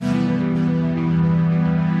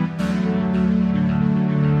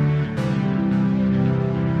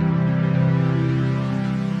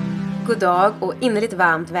god dag och innerligt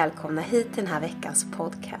varmt välkomna hit till den här veckans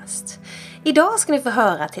podcast. Idag ska ni få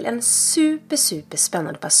höra till en super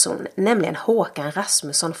spännande person, nämligen Håkan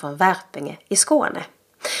Rasmusson från Värpinge i Skåne.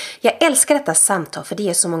 Jag älskar detta samtal för det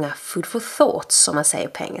är så många food for thought som man säger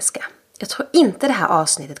på engelska. Jag tror inte det här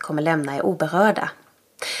avsnittet kommer lämna er oberörda.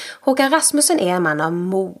 Håkan Rasmusson är en man av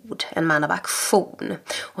mod, en man av aktion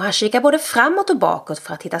och han kikar både framåt och bakåt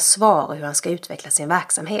för att hitta svar och hur han ska utveckla sin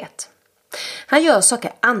verksamhet. Han gör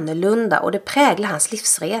saker annorlunda och det präglar hans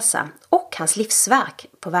livsresa och hans livsverk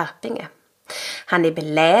på Värpinge. Han är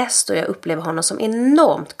beläst och jag upplever honom som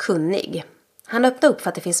enormt kunnig. Han öppnar upp för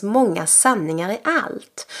att det finns många sanningar i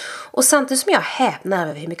allt. Och samtidigt som jag häpnar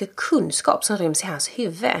över hur mycket kunskap som ryms i hans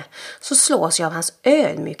huvud så slås jag av hans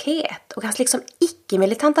ödmjukhet och hans liksom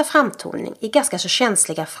icke-militanta framtoning i ganska så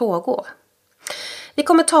känsliga frågor. Vi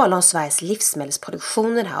kommer tala om Sveriges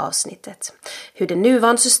livsmedelsproduktion i det här avsnittet. Hur det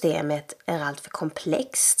nuvarande systemet är allt för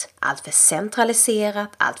komplext, allt för centraliserat,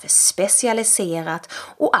 allt för specialiserat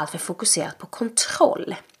och allt för fokuserat på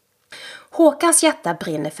kontroll. Håkans hjärta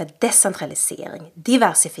brinner för decentralisering,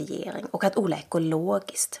 diversifiering och att odla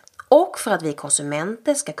ekologiskt. Och för att vi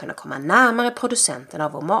konsumenter ska kunna komma närmare producenten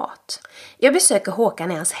av vår mat. Jag besöker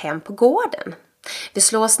Håkan i hans hem på gården. Vi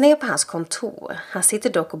slår oss ner på hans kontor. Han sitter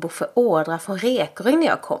dock och boffer ordrar från Rekoring när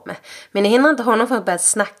jag kommer. Men jag hinner inte honom för att börja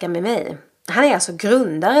snacka med mig. Han är alltså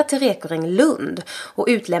grundare till Rekoring Lund och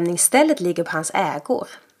utlämningsstället ligger på hans ägor.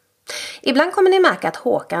 Ibland kommer ni märka att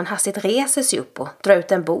Håkan hastigt reser sig upp och drar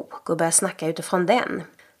ut en bok och börjar snacka utifrån den.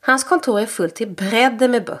 Hans kontor är fullt till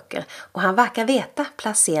bredden med böcker och han verkar veta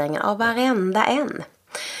placeringen av varenda en.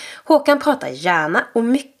 Håkan pratar gärna och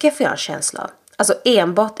mycket får jag en känsla av. Alltså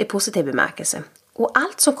enbart i positiv bemärkelse. Och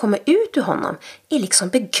allt som kommer ut ur honom är liksom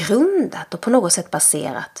begrundat och på något sätt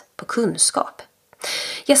baserat på kunskap.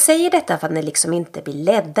 Jag säger detta för att ni liksom inte blir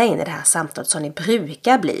ledda in i det här samtalet som ni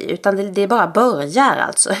brukar bli. Utan det bara börjar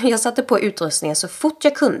alltså. Jag satte på utrustningen så fort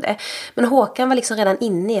jag kunde. Men Håkan var liksom redan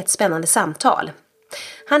inne i ett spännande samtal.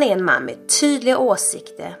 Han är en man med tydliga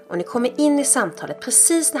åsikter och ni kommer in i samtalet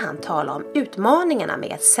precis när han talar om utmaningarna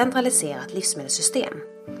med ett centraliserat livsmedelssystem.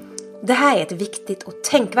 Det här är ett viktigt och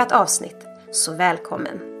tänkvärt avsnitt, så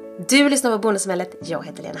välkommen. Du lyssnar på Bondesmället, jag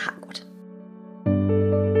heter Lena Herrgård.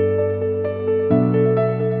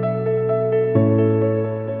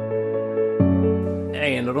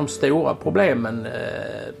 En av de stora problemen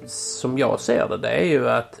som jag ser det är ju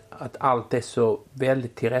att allt är så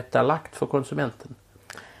väldigt tillrättalagt för konsumenten.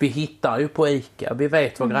 Vi hittar ju på ICA, vi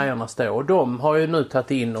vet var grejerna står och de har ju nu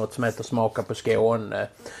tagit in något som heter Smaka på Skåne,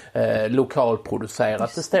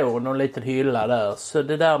 lokalproducerat. Det står någon liten hylla där, så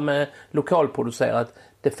det där med lokalproducerat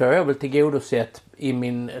det får jag väl tillgodosett i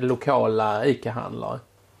min lokala ICA-handlare.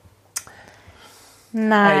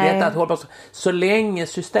 Nej. Så länge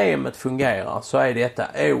systemet fungerar så är detta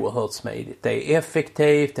oerhört smidigt. Det är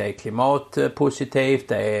effektivt, det är klimatpositivt,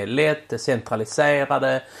 det är lätt, det är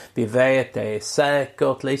centraliserade. Vi vet det är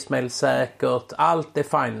säkert, livsmedelssäkert. Allt är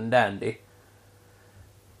fine and dandy.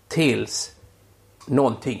 Tills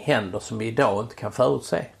någonting händer som vi idag inte kan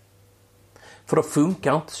förutse. För då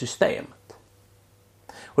funkar inte systemet.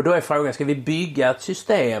 Och då är frågan, ska vi bygga ett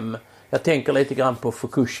system? Jag tänker lite grann på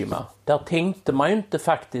Fukushima. Där tänkte man ju inte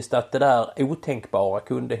faktiskt att det där otänkbara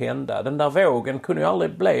kunde hända. Den där vågen kunde ju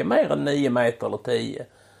aldrig bli mer än 9 meter eller 10.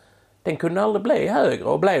 Den kunde aldrig bli högre.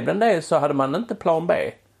 Och blev den det så hade man inte plan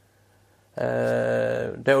B.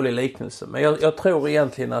 Dålig liknelse. Men jag tror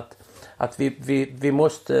egentligen att vi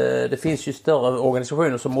måste... Det finns ju större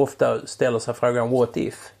organisationer som ofta ställer sig frågan what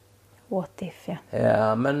if? What if, ja.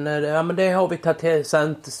 Ja, men det har vi tagit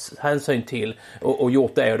hänsyn till och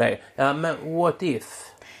gjort det och det. Ja, men what if?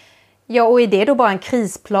 Ja, och är det då bara en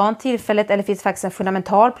krisplan tillfället eller finns det faktiskt en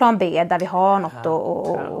fundamental plan B där vi har något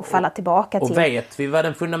att falla tillbaka till? Och vet vi vad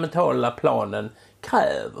den fundamentala planen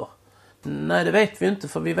kräver? Nej, det vet vi inte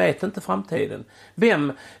för vi vet inte framtiden.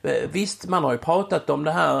 Visst, man har ju pratat om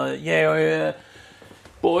det här. Georg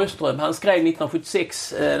Borgström, han skrev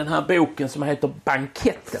 1976 den här boken som heter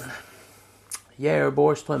Banketten. Georg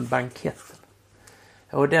Borgström, Banketten.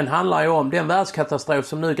 Och den handlar ju om den världskatastrof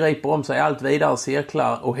som nu griper om sig allt vidare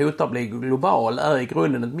cirklar och hotar bli global är i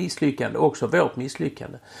grunden ett misslyckande, också vårt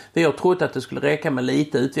misslyckande. Vi har trott att det skulle räcka med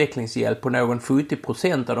lite utvecklingshjälp på någon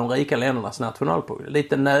 70% av de rika ländernas nationalprogram.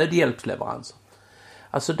 Lite nödhjälpsleveranser.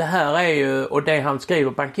 Alltså det här är ju, och det han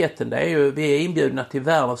skriver Banketten, det är ju, vi är inbjudna till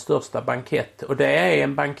världens största bankett. Och det är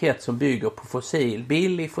en bankett som bygger på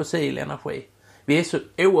billig fossil energi. Vi är så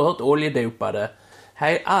oerhört oljedopade.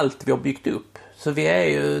 Här är allt vi har byggt upp. Så vi är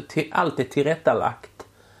ju allt är tillrättalagt.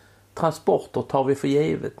 Transporter tar vi för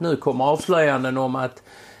givet. Nu kommer avslöjanden om att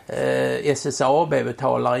SSAB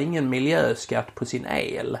betalar ingen miljöskatt på sin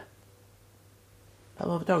el.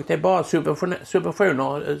 överhuvudtaget. Det är bara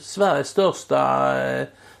subventioner.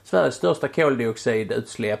 Sveriges största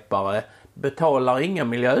koldioxidutsläppare betalar inga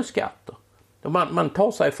miljöskatter. Man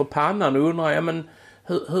tar sig för pannan och undrar, ja men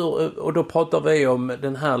hur, och då pratar vi om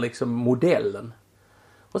den här liksom modellen.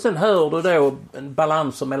 Och sen hör du då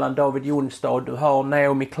balanser mellan David Jonstad, du har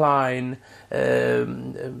Naomi Klein,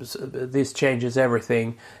 This Changes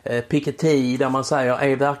Everything, Piketty där man säger,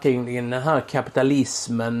 är verkligen den här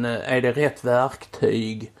kapitalismen, är det rätt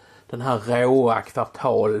verktyg? Den här råa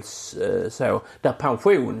kvartals så, där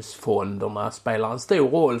pensionsfonderna spelar en stor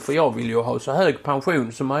roll, för jag vill ju ha så hög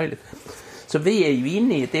pension som möjligt. Så vi är ju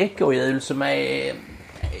inne i ett ekorrhjul som är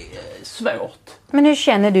svårt. Men hur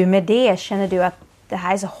känner du med det? Känner du att det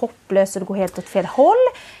här är så hopplöst och det går helt åt fel håll?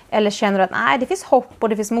 Eller känner du att nej, det finns hopp och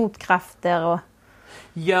det finns motkrafter? Och...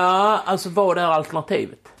 Ja, alltså vad är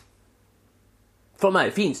alternativet? För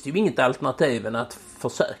mig finns det ju inget alternativ än att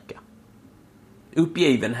försöka.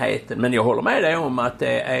 Uppgivenheten, men jag håller med dig om att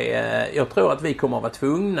det är, jag tror att vi kommer att vara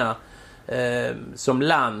tvungna som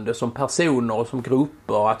land och som personer och som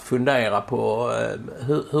grupper att fundera på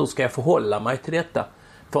hur ska jag förhålla mig till detta?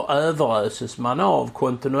 För överöses man av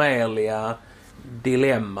kontinuerliga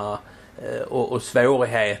dilemma och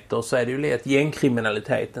svårigheter, så är det ju lätt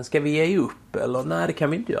gängkriminaliteten. Ska vi ge upp? Eller nej, det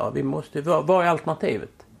kan vi inte göra. Vi måste, vad är alternativet?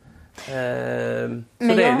 Så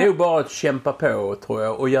det är nog bara att kämpa på, tror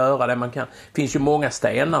jag, och göra det man kan. Det finns ju många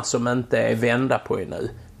stenar som inte är vända på ännu.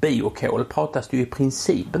 Biokol pratas det ju i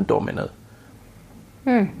princip inte om ännu.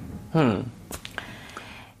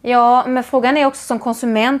 Ja, men frågan är också som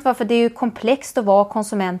konsument, varför det är ju komplext att vara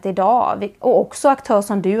konsument idag. Och också aktör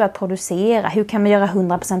som du att producera. Hur kan man göra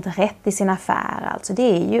 100% rätt i sin affär? Alltså det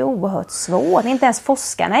är ju oerhört svårt. Inte ens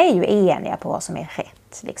forskarna är ju eniga på vad som är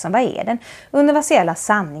rätt. Liksom, vad är den universella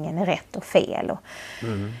sanningen är rätt och fel?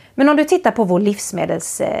 Men om du tittar på vår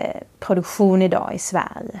livsmedelsproduktion idag i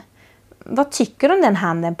Sverige. Vad tycker du om den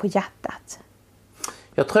handen på hjärtat?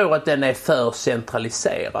 Jag tror att den är för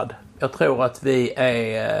centraliserad. Jag tror att vi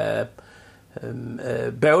är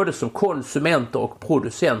både som konsumenter och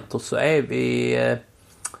producenter så är vi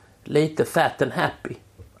lite fat and happy.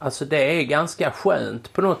 Alltså det är ganska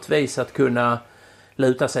skönt på något vis att kunna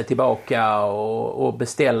luta sig tillbaka och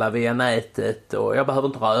beställa via nätet. Och jag behöver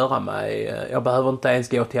inte röra mig. Jag behöver inte ens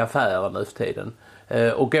gå till affären nu för tiden.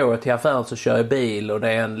 Och går jag till affären så kör jag bil och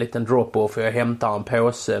det är en liten drop-off och jag hämtar en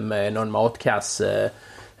påse med någon matkasse.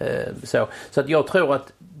 Så att jag tror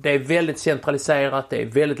att det är väldigt centraliserat, det är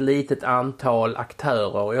väldigt litet antal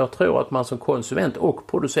aktörer och jag tror att man som konsument och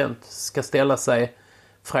producent ska ställa sig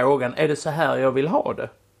frågan, är det så här jag vill ha det?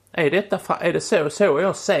 Är det så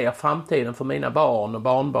jag ser framtiden för mina barn och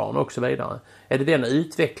barnbarn och så vidare? Är det den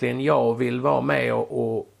utvecklingen jag vill vara med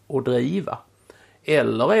och driva?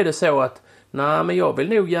 Eller är det så att nej, men jag vill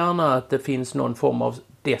nog gärna att det finns någon form av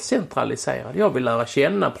decentraliserad. Jag vill lära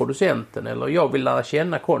känna producenten eller jag vill lära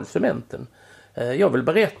känna konsumenten. Jag vill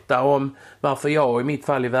berätta om varför jag i mitt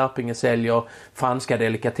fall i Värpinge säljer franska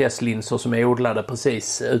delikatesslinser som är odlade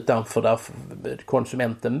precis utanför där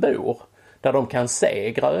konsumenten bor. Där de kan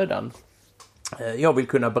se grödan. Jag vill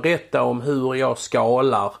kunna berätta om hur jag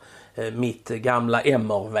skalar mitt gamla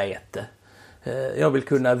emmervete. Jag vill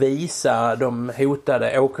kunna visa de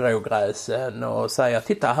hotade åkerågräsen och säga,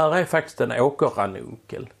 titta här är faktiskt en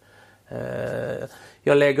åkerranunkel.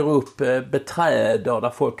 Jag lägger upp beträder där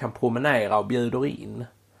folk kan promenera och bjuder in.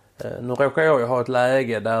 Nu råkar jag ju ha ett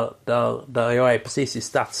läge där jag är precis i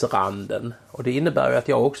stadsranden. Och det innebär ju att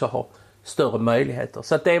jag också har större möjligheter.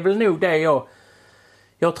 Så att det är väl nog det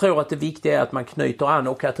jag tror att det viktiga är att man knyter an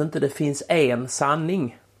och att inte det finns en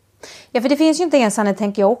sanning. Ja, för det finns ju inte en sanning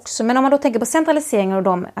tänker jag också. Men om man då tänker på centraliseringen och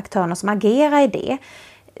de aktörerna som agerar i det.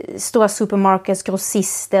 Stora supermarkets,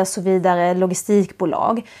 grossister och så vidare,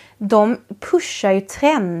 logistikbolag. De pushar ju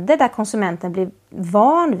trender där konsumenten blir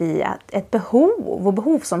van vid ett behov. Och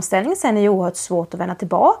behovsomställningen sen är ju oerhört svårt att vända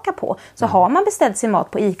tillbaka på. Så har man beställt sin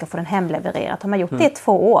mat på ICA och får den hemlevererat. Har man gjort det i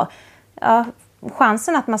 2 år. Ja,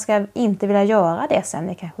 chansen att man ska inte vilja göra det sen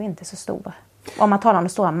är kanske inte så stor. Om man talar om den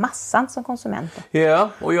stora massan som konsumenter. Ja,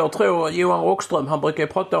 och jag tror Johan Rockström, han brukar ju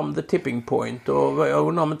prata om the tipping point. Och jag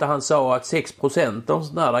undrar om inte han sa att 6% av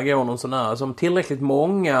sådana där går någon sån här. Som tillräckligt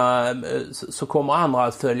många så kommer andra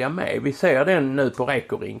att följa med. Vi ser det nu på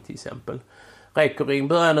Rekoring till exempel. Rekoring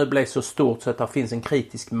börjar nu bli så stort så att det finns en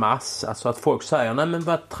kritisk massa. Så att folk säger, nej men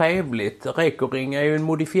vad trevligt. Rekoring är ju en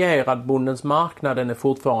modifierad bondens marknad. Den är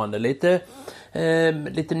fortfarande lite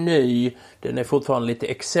ny. Den är fortfarande lite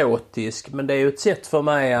exotisk. Men det är ju ett sätt för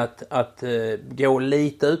mig att gå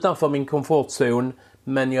lite utanför min komfortzon.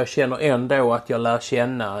 Men jag känner ändå att jag lär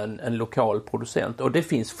känna en lokal producent. Och det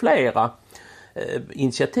finns flera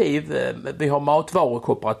initiativ. Vi har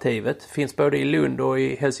Matvarukooperativet, finns både i Lund och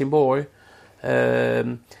i Helsingborg.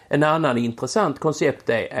 En annan intressant koncept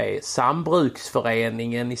är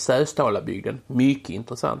Sambruksföreningen i Sösdalabygden. Mycket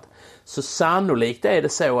intressant. Så sannolikt är det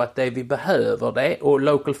så att det vi behöver det, och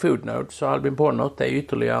Local Food Nodes och Albin Bonnert, det är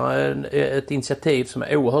ytterligare ett initiativ som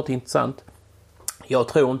är oerhört intressant. Jag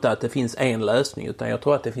tror inte att det finns en lösning, utan jag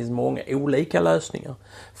tror att det finns många olika lösningar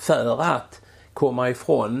för att komma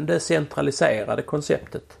ifrån det centraliserade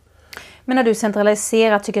konceptet. Men när du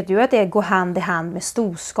centraliserar, tycker du att det går hand i hand med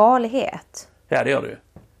storskalighet? Ja, det gör det.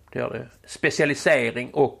 Det gör det. Specialisering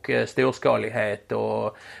och storskalighet,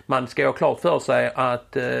 och man ska ha klart för sig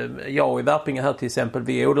att jag i Värpinge här till exempel,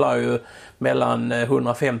 vi odlar ju mellan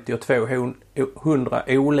 150 och 200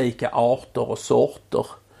 olika arter och sorter.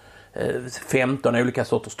 15 olika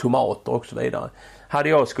sorters tomater och så vidare. Hade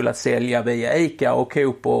jag skulle sälja via ICA och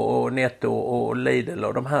Coop och Netto och Lidl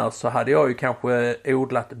och de här, så hade jag ju kanske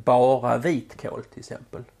odlat bara vitkål till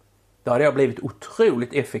exempel. Då hade jag blivit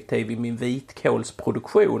otroligt effektiv i min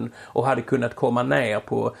vitkålsproduktion och hade kunnat komma ner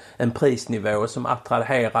på en prisnivå som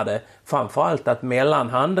attraherade framförallt att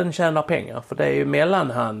mellanhandeln tjänar pengar. För det är ju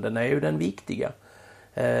mellanhandeln är ju den viktiga.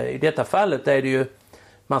 I detta fallet är det ju,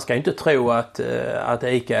 man ska inte tro att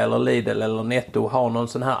ICA eller Lidl eller Netto har någon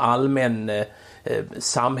sån här allmän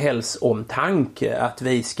samhällsomtanke att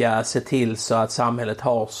vi ska se till så att samhället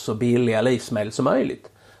har så billiga livsmedel som möjligt.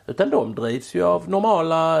 Utan de drivs ju av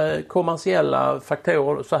normala kommersiella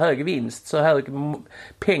faktorer, så hög vinst, så hög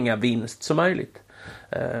pengavinst som möjligt.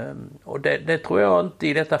 Och det tror jag inte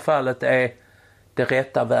i detta fallet är det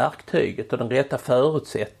rätta verktyget och den rätta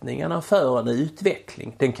förutsättningarna för en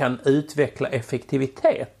utveckling. Den kan utveckla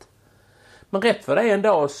effektivitet. Men rätt för det en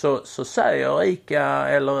dag så säger ICA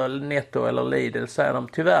eller Netto eller Lidl, säger de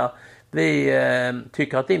tyvärr, vi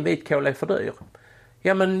tycker att din vitkål är för dyr.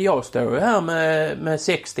 Ja, men jag står ju här med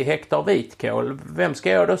 60 hektar vitkål. Vem ska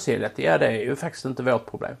jag då sälja till? Ja, det är ju faktiskt inte vårt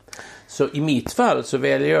problem. Så i mitt fall så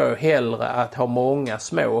väljer jag hellre att ha många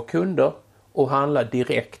små kunder och handla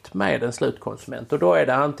direkt med en slutkonsument. Och då är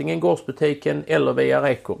det antingen gårdsbutiken eller via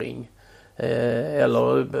Rekoring.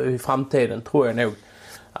 Eller i framtiden tror jag nog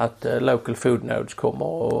att Local Food Nodes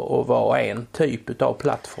kommer att vara en typ av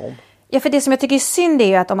plattform. Ja, för det som jag tycker är synd är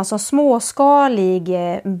ju att om man som småskalig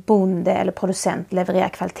bonde eller producent levererar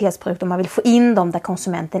kvalitetsprodukter och man vill få in dem där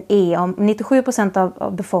konsumenten är. Om 97%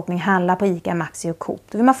 av befolkningen handlar på ICA, Maxi och Coop,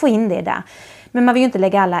 då vill man få in det där. Men man vill ju inte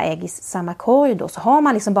lägga alla ägg i samma korg då. Så har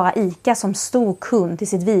man liksom bara ICA som stor kund till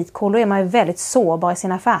sitt vitkål, då är man ju väldigt sårbar i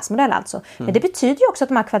sin affärsmodell alltså. Men det betyder ju också att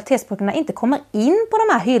de här kvalitetsprodukterna inte kommer in på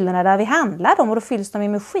de här hyllorna där vi handlar dem, och då fylls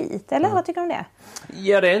de med skit. Eller vad tycker du om det?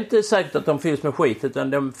 Ja, det är inte säkert att de fylls med skit,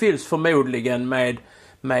 utan de fylls förmodligen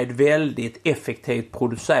med väldigt effektivt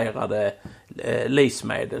producerade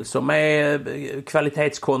livsmedel som är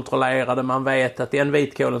kvalitetskontrollerade. Man vet att den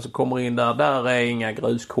vitkålen som kommer in där är inga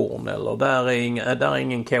gruskorn eller där är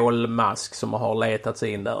ingen kolmask som har letats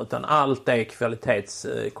in där, utan allt är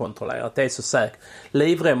kvalitetskontrollerat. Det är så säkert.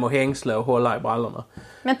 Livrem och hängsle och hålla i brallorna.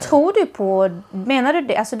 Men tror du på, menar du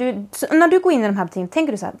det? Alltså när du går in i de här butikerna,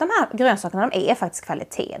 tänker du så här, de här grönsakerna, de är faktiskt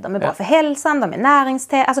kvalitet. De är bra för hälsan, de är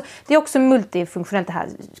näringstäta. Alltså det är också multifunktionellt det här,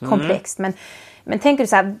 komplext. Men tänker du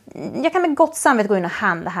så här, jag kan med gott samvete gå in och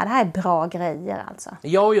handla här. Det här är bra grejer alltså.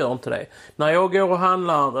 Jag gör inte det. När jag går och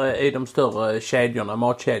handlar i de större kedjorna,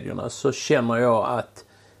 matkedjorna, så känner jag att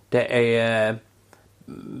det är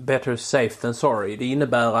better safe than sorry. Det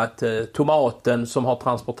innebär att tomaten som har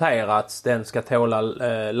transporterats, den ska tåla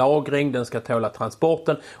lagring, den ska tåla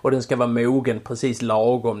transporten och den ska vara mogen precis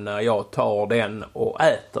lagom när jag tar den och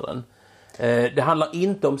äter den. Det handlar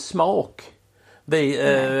inte om smak. Vi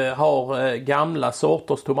har gamla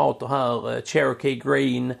sorters tomater här, Cherokee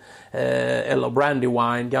Green eller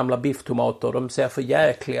Brandywine, gamla bifftomater. De ser för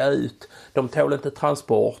jäkliga ut. De tål inte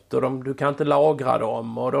transport och du kan inte lagra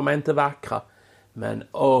dem och de är inte vackra. Men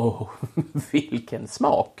vilken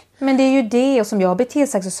smak! Men det är ju det, och som jag blir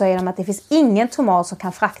tillsagt så säger de att det finns ingen tomat som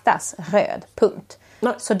kan fraktas röd, punkt.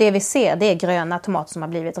 Nej. Så det vi ser, det är gröna tomater som har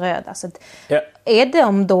blivit röda. Så är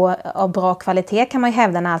de då av bra kvalitet kan man ju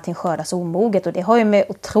hävda när allting skördas omoget, och det har ju med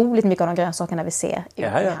otroligt mycket av de grönsakerna vi ser i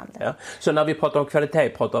handeln. Ja. Så när vi pratar om kvalitet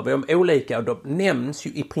pratar vi om olika, och då nämns ju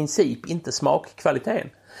i princip inte smakkvaliteten.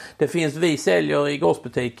 Det finns, vi säljer i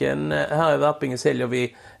gårdsbutiken här i Värpinge säljer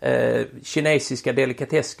vi kinesiska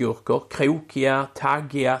delikatessgurkor, krokiga,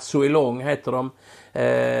 taggiga, soilong heter de.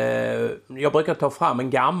 Jag brukar ta fram en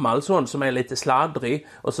gammal sån som är lite sladdrig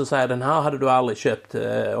och så säger den här hade du aldrig köpt,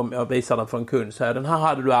 om jag visar den för en kund, så här, den här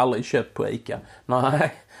hade du aldrig köpt på ICA.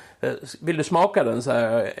 Nej, vill du smaka den? Så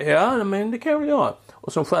här, ja, men det kan jag väl göra.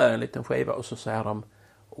 Och så skär en liten skiva och så säger de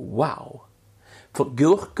wow. För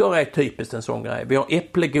gurkor är typiskt en sån grej. Vi har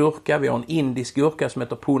äpplegurka, vi har en indisk gurka som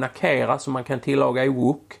heter punakera som man kan tillaga i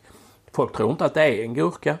wok. Folk tror inte att det är en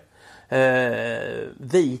gurka.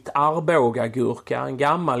 Vit arbågagurka, en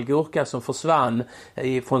gammal gurka som försvann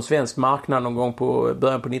från svensk marknad någon gång på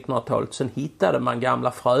början på 1900-talet. Sen hittade man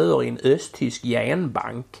gamla fröer i en östtysk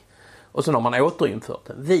genbank. Och sen har man återinfört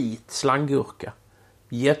en vit slanggurka.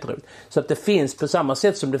 Jätteroligt. Så att det finns på samma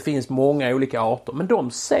sätt som det finns många olika arter. Men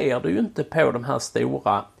de ser du ju inte på de här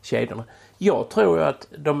stora kedjorna. Jag tror ju att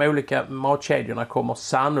de olika matkedjorna kommer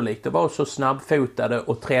sannolikt att vara så snabbfotade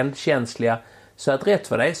och trendkänsliga så att rätt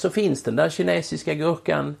för det så finns den där kinesiska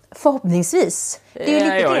gurkan. Förhoppningsvis. Det är ju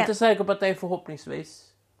lite jag är inte säker på att det är förhoppningsvis.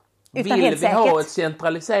 Vill vi ha ett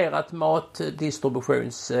centraliserat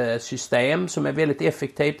matdistributionssystem som är väldigt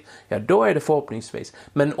effektivt, ja då är det förhoppningsvis.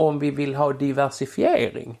 Men om vi vill ha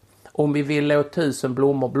diversifiering, om vi vill låta 1000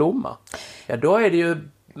 blommor blomma, ja då är det ju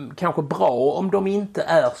kanske bra om de inte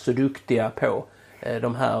är så duktiga på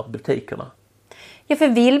de här butikerna. Ja, för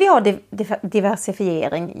vill vi ha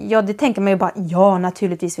diversifiering, ja det tänker man ju bara, ja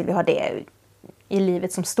naturligtvis vill vi ha det i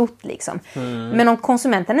livet som stort liksom. Men om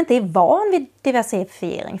konsumenten inte är van vid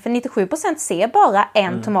diversifiering, för 97% ser bara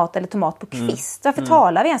en tomat eller tomat på kvist. Varför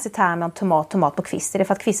talar vi ens i termer om tomat på kvist? Är det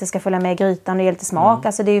för att kvisten ska följa med i grytan och ge lite smak?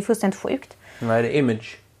 Alltså det är ju fullständigt sjukt. Nej, det är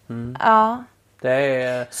image. Ja.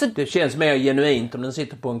 Det känns mer genuint om den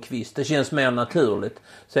sitter på en kvist. Det känns mer naturligt.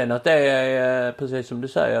 Sen att det är, precis som du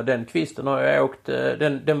säger, den kvisten har jag åkt,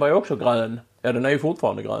 den var ju också grön. Ja, den är ju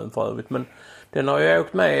fortfarande grön för övrigt, men den har ju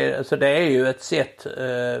åkt med. Alltså det är ju ett sätt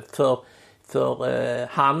för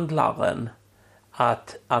handlaren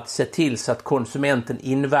att se till så att konsumenten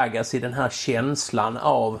invaggas i den här känslan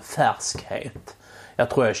av färskhet. Jag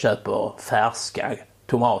tror jag köper färska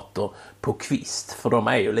tomater på kvist, för de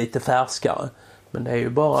är ju lite färskare. Men det är ju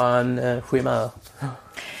bara en chimär.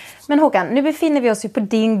 Men Håkan, nu befinner vi oss ju på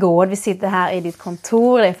din gård. Vi sitter här i ditt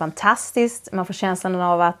kontor. Det är fantastiskt. Man får känslan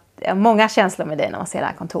av att många känslor med det när man ser det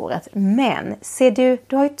här kontoret. Men ser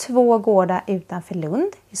du har ju 2 gårdar utanför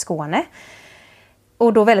Lund i Skåne.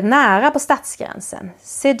 Och då väldigt nära på stadsgränsen.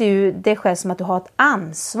 Ser du det själv som att du har ett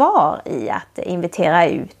ansvar i att invitera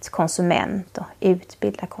ut konsument och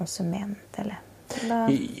utbilda konsument? Eller?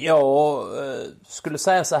 Jag skulle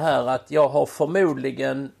säga så här att jag har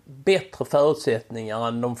förmodligen bättre förutsättningar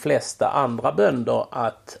än de flesta andra bönder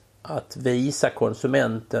att visa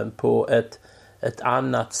konsumenten på ett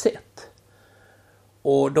annat sätt.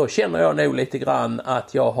 Och då känner jag nog lite grann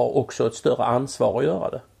att jag har också ett större ansvar att göra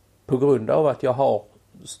det. På grund av att jag har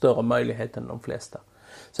större möjlighet än de flesta.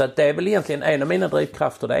 Så att det är väl egentligen en av mina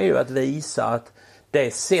drivkrafter, det är ju att visa att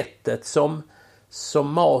det sättet som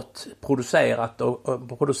mat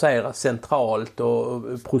produceras centralt och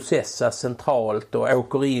processas centralt och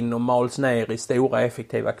åker in och mals ner i stora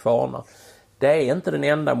effektiva kvarnar. Det är inte den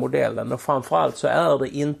enda modellen, och framförallt så är det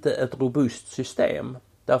inte ett robust system.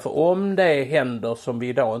 Därför om det händer som vi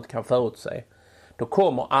idag inte kan förutse, då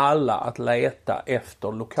kommer alla att leta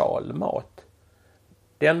efter lokal mat.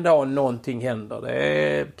 Den dagen någonting händer,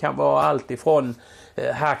 det kan vara allt ifrån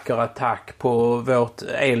hackerattack på vårt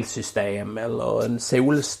elsystem eller en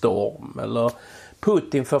solstorm eller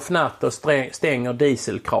Putin får fnatt och stänger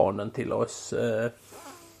dieselkranen till oss.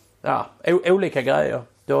 Olika grejer.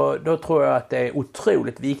 Då tror jag att det är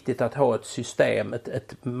otroligt viktigt att ha ett system,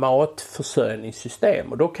 ett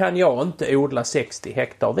matförsörjningssystem. Och då kan jag inte odla 60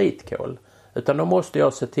 hektar vitkål. Utan då måste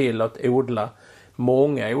jag se till att odla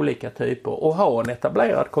många olika typer och ha en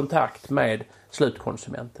etablerad kontakt med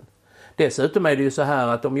slutkonsumenten. Dessutom är det ju så här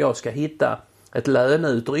att om jag ska hitta ett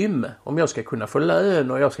löneutrymme, om jag ska kunna få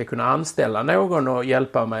lön och jag ska kunna anställa någon och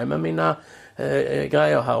hjälpa mig med mina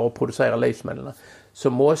grejer här och producera livsmedel, så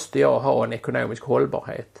måste jag ha en ekonomisk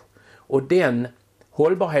hållbarhet. Och den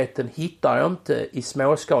hållbarheten hittar jag inte i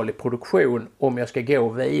småskalig produktion om jag ska gå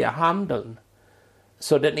via handeln.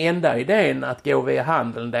 Så den enda idén att gå via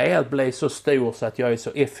handeln, det är att bli så stor så att jag är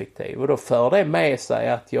så effektiv. Och då för det med sig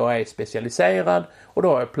att jag är specialiserad och då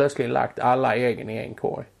har jag plötsligt lagt alla äggen i en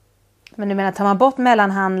korg. Men du menar, tar man bort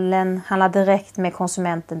mellanhandeln, handlar direkt med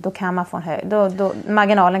konsumenten, då kan man få en hög... Då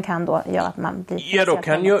marginalen kan då göra att man blir... Ja,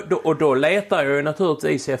 då letar jag ju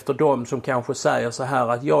naturligtvis efter dem som kanske säger så här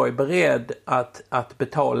att jag är beredd att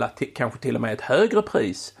betala kanske till och med ett högre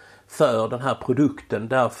pris för den här produkten,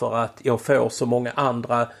 därför att jag får så många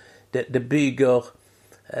andra, det bygger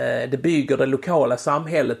det lokala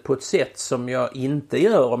samhället på ett sätt som jag inte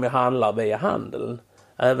gör om jag handlar via handeln.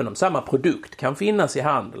 Även om samma produkt kan finnas i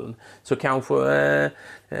handeln, så kanske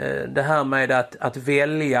det här med att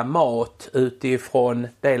välja mat utifrån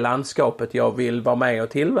det landskapet jag vill vara med och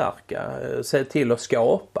tillverka, se till att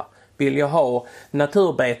skapa, Vill jag ha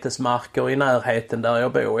naturbetesmarker i närheten där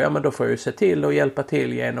jag bor, ja men då får jag se till att hjälpa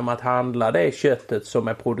till genom att handla det köttet som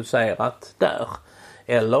är producerat där.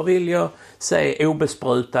 Eller vill jag se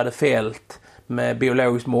obesprutade fält med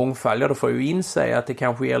biologisk mångfald, ja då får jag inse att det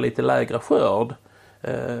kanske ger lite lägre skörd.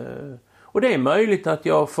 Och det är möjligt att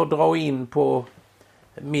jag får dra in på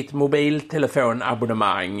mitt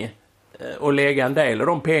mobiltelefonabonnemang och lägga en del av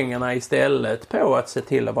de pengarna istället på att se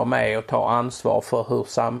till att vara med och ta ansvar för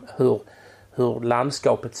hur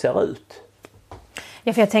landskapet ser ut.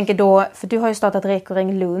 Ja, för jag tänker då, för du har ju startat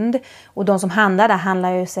Rekoring Lund och de som handlar där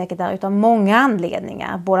handlar ju säkert där utav många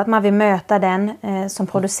anledningar. Både att man vill möta den som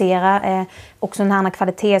producerar också en annan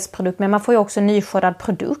kvalitetsprodukt, men man får ju också en nyskördad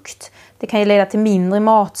produkt. Det kan ju leda till mindre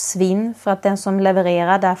matsvinn för att den som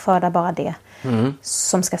levererar där skördar bara det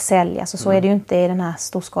som ska säljas. Och så är det ju inte i den här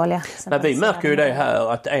storskaliga. Nej, vi märker ju det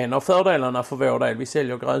här att en av fördelarna för vår del, vi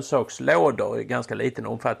säljer grönsakslådor i ganska liten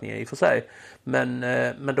omfattning i och för sig. Men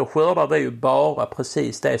då skördar vi ju bara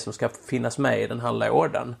precis det som ska finnas med i den här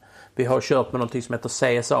lådan. Vi har kört med någonting som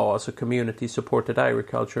heter CSA, alltså Community Supported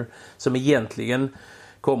Agriculture, som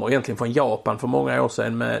kommer egentligen från Japan för många år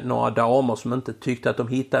sedan med några damer som inte tyckte att de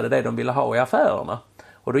hittade det de ville ha i affärerna.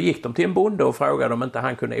 Och då gick de till en bonde och frågade om inte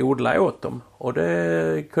han kunde odla åt dem. Och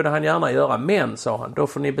det kunde han gärna göra, men sa han, då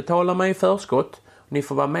får ni betala mig i förskott. Ni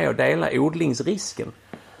får vara med och dela odlingsrisken.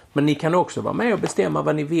 Men ni kan också vara med och bestämma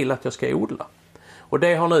vad ni vill att jag ska odla. Och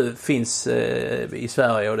det finns i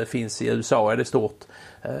Sverige och det finns i USA, är det stort.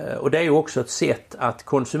 Och det är ju också ett sätt att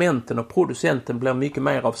konsumenten och producenten blir mycket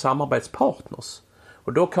mer av samarbetspartners.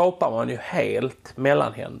 Och då kapar man ju helt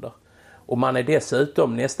mellanhänder. Och man är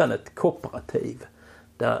dessutom nästan ett kooperativ.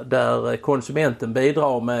 Där konsumenten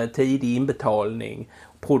bidrar med tidig inbetalning.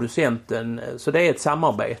 Producenten, så det är ett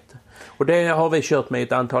samarbete. Och det har vi kört med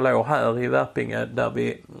ett antal år här i Värpinge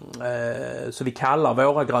så vi kallar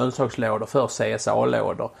våra grönsakslådor för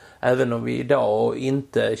CSA-lådor. Även om vi idag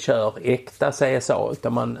inte kör äkta CSA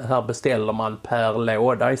utan här beställer man per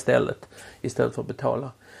låda istället för att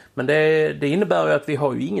betala. Men det innebär ju att vi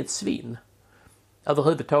har ju inget svinn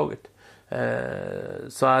överhuvudtaget.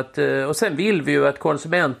 Och sen vill vi ju att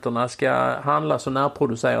konsumenterna ska handla så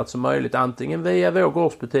närproducerat som möjligt, antingen via vår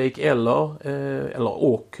gårdsbutik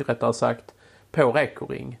rättare sagt på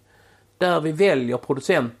Rekoring, där vi väljer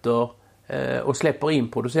producenter och släpper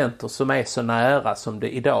in producenter som är så nära som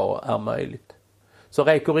det idag är möjligt. Så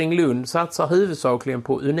Rekoring Lund satsar huvudsakligen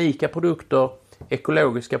på unika produkter,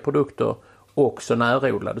 ekologiska produkter och så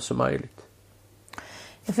närodlade som möjligt.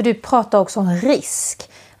 Ja, för du pratar också om risk.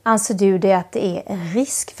 Anser du det att det är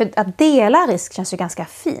risk? För att dela risk känns ju ganska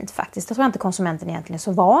fint faktiskt. Det tror jag inte konsumenten egentligen är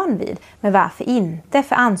så van vid. Men varför inte?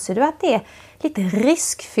 För anser du att det är lite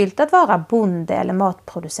riskfyllt att vara bonde eller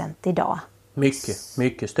matproducent idag?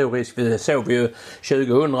 Mycket stor risk. Det såg vi ju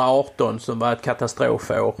 2018 som var ett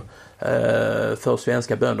katastrofår för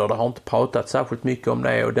svenska bönder. Det har inte pratat särskilt mycket om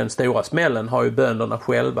det, och den stora smällen har ju bönderna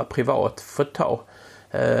själva privat fått ta.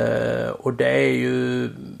 Och det är ju,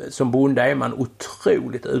 som bonde är man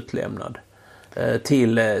otroligt utlämnad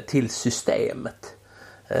till systemet.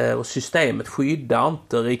 Och systemet skyddar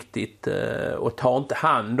inte riktigt och tar inte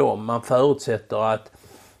hand om. Man förutsätter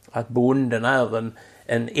att bonden är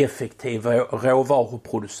en effektiv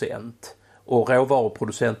råvaruproducent. Och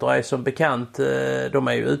råvaruproducenter är som bekant, de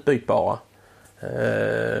är ju utbytbara.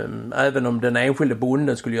 Även om den enskilde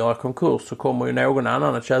bonden skulle göra konkurs så kommer ju någon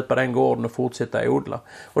annan att köpa den gården och fortsätta odla.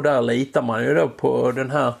 Och där litar man ju då på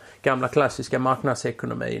den här gamla klassiska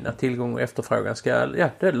marknadsekonomin, att tillgång och efterfrågan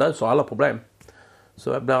det löser alla problem.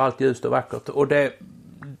 Så det blir allt ljust och vackert. Och det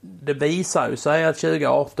visar ju sig att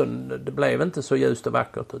 2018 det blev inte så ljust och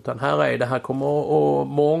vackert, utan här kommer och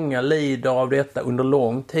många lider av detta under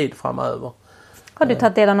lång tid framöver. Har du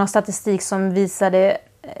tagit del av någon statistik som visade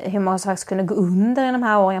hur många som faktiskt kunde gå under i de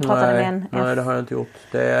här åren? Nej, det har jag inte gjort.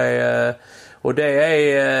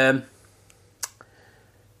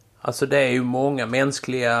 Det är ju många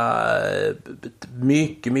mänskliga,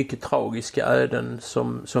 mycket tragiska öden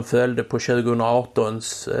som följde på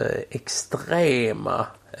 2018s extrema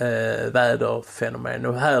väderfenomen.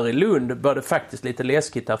 Och här i Lund var det faktiskt lite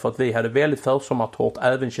läskigt därför att vi hade väldigt försommartorrt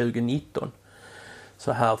även 2019.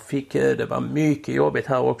 Så det var mycket jobbigt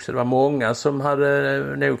här också. Det var många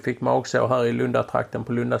som fick magsår här i Lundatrakten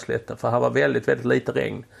på Lundaslätten. För här var väldigt, väldigt lite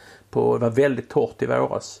regn. Det var väldigt torrt i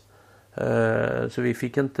våras. Så vi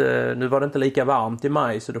fick inte, nu var det inte lika varmt i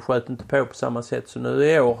maj så det sköt inte på samma sätt. Så nu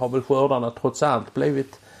i år har väl skördarna trots allt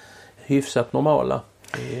blivit hyfsat normala.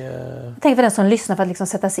 Jag tänker för den som lyssnar, för att liksom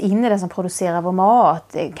sätta sig in i det som producerar vår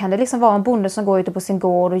mat. Kan det liksom vara en bonde som går ute på sin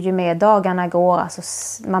gård och ju mer dagarna går, alltså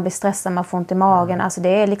man blir stressad, man får ont i magen. Alltså det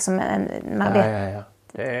är liksom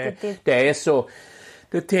Det är så.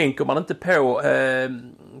 Det tänker man inte på.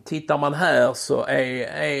 Tittar man här så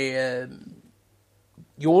är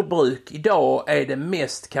jordbruk idag är det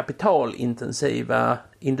mest kapitalintensiva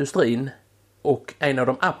industrin och en av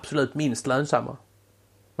de absolut minst lönsamma.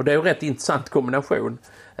 Och det är ju rätt intressant kombination.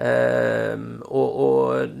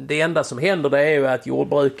 Och det enda som händer det är ju att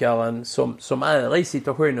jordbrukaren som är i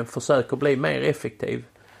situationen försöker bli mer effektiv.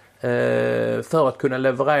 För att kunna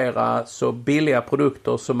leverera så billiga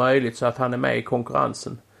produkter som möjligt så att han är med i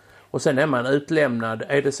konkurrensen. Och sen är man utlämnad.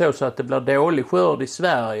 Är det så att det blir dålig skörd i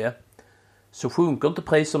Sverige så sjunker inte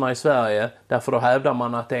priserna i Sverige därför då hävdar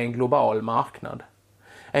man att det är en global marknad.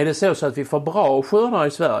 Är det så att vi får bra skördar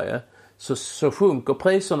i Sverige så sjunker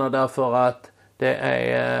priserna därför att det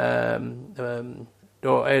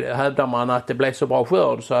hävdar man att det blir så bra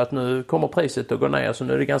skörd så att nu kommer priset att gå ner så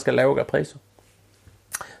nu är det ganska låga priser.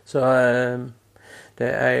 Så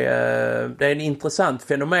det är en intressant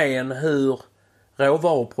fenomen hur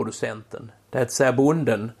råvaruproducenten, det vill säga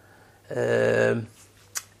bonden,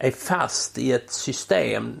 är fast i ett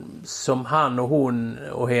system som han och hon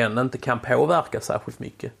och hen inte kan påverka särskilt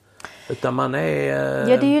mycket. Utan man är...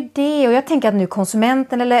 Ja, det är ju det. Och jag tänker att nu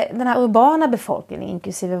konsumenten eller den här urbana befolkningen,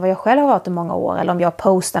 inklusive vad jag själv har varit i många år, eller om jag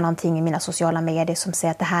postar någonting i mina sociala medier som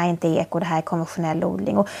säger att det här är inte eko, det här är konventionell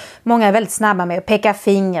odling. Och många är väldigt snabba med att peka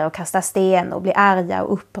finger och kasta sten och bli arga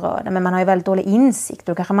och upprörda. Men man har ju väldigt dålig insikt.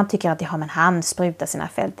 Då kanske man tycker att han sprutar sina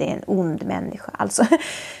fält, det är en ond människa. Alltså.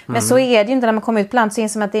 Men så är det ju inte när man kommer ut på land, så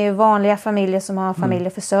inser man att det är vanliga familjer som har familjer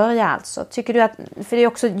att försörja. Alltså. Tycker du att, för det är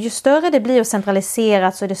också, ju större det blir och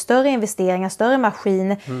centraliserat så är det större investeringar, större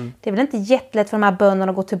maskin. Det är väl inte jättelätt för de här bönderna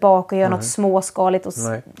att gå tillbaka och göra något småskaligt och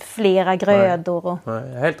flera grödor.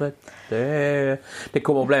 Nej, helt rätt. Det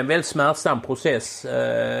kommer att bli en väldigt smärtsam process.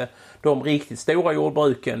 De riktigt stora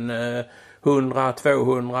jordbruken, 100,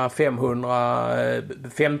 200, 500,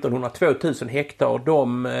 1500, 2000 hektar,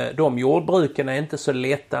 de jordbruken är inte så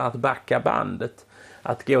lätta att backa bandet.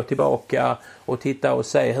 Att gå tillbaka och titta och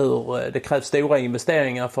se hur det krävs stora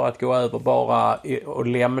investeringar för att gå över bara och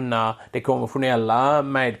lämna det konventionella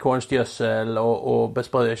med konstgödsel och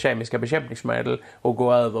kemiska bekämpningsmedel och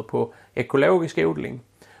gå över på ekologisk odling.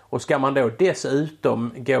 Och ska man då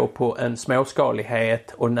dessutom gå på en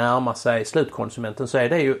småskalighet och närma sig slutkonsumenten så är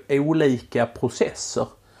det ju olika processer.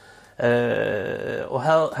 Och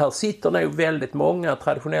här sitter nog väldigt många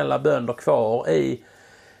traditionella bönder kvar i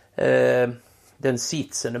den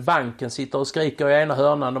sitsen. Banken sitter och skriker i ena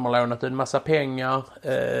hörnan, de har lånat en massa pengar.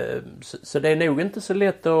 Så det är nog inte så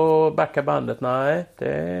lätt att backa bandet. Nej,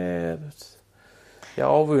 jag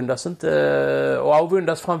avundas inte, och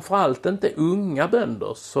avundas framförallt inte unga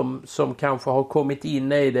bönder som kanske har kommit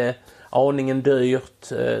in i det aningen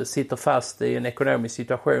dyrt, sitter fast i en ekonomisk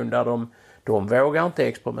situation där de vågar inte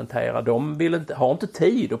experimentera. De har inte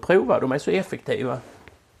tid att prova, de är så effektiva.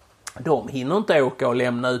 De hinner inte åka och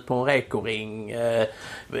lämna ut på en rekoring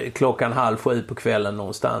 6:30 på kvällen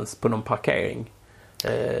någonstans på någon parkering.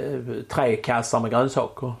 3 kassar med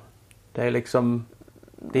grönsaker. Det är liksom,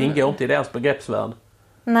 det ingår inte i deras begreppsvärld.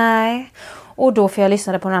 Nej, och då för jag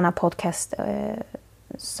lyssnade på en annan podcast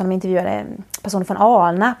som de intervjuade personer från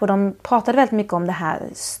Alnarp och de pratade väldigt mycket om det här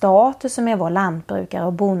status som är vår lantbrukare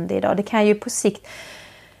och bonde idag. Det kan ju på sikt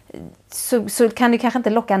så kan du kanske inte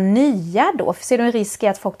locka nya då. För ser du en risk i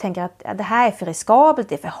att folk tänker att det här är för riskabelt,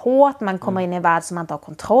 det är för hårt, man kommer in i en värld som man inte har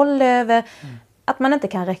kontroll över. Att man inte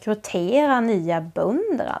kan rekrytera nya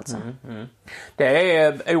bönder alltså. Det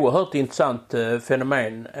är oerhört intressant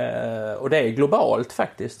fenomen och det är globalt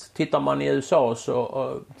faktiskt. Tittar man i USA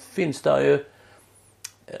så finns det ju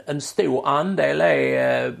en stor andel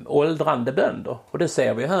är åldrande bönder. Och det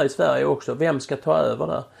ser vi här i Sverige också. Vem ska ta över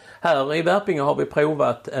det? Här i Värpinge har vi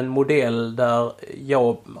provat en modell där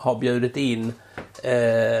jag har bjudit in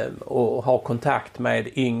och har kontakt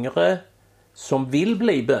med yngre som vill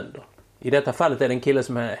bli bönder. I detta fallet är det en kille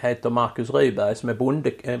som heter Marcus Ryberg som är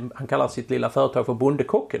bonde. Han kallar sitt lilla företag för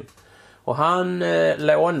Bondekocken. Och han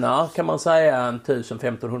lånar kan man säga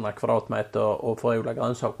 1500 kvadratmeter och förodlar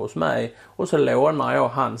grönsaker hos mig. Och så lånar jag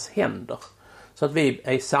hans händer. Så att vi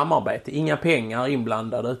är i samarbete. Inga pengar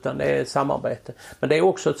inblandade utan det är samarbete. Men det är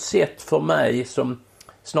också ett sätt för mig som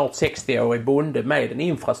snart 60-årig bonde med en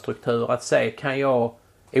infrastruktur att säga kan jag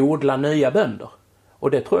odla nya bönder.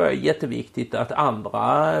 Och det tror jag är jätteviktigt att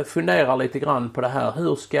andra funderar lite grann på det här.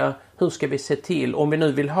 Hur ska vi se till, om vi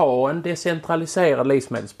nu vill ha en decentraliserad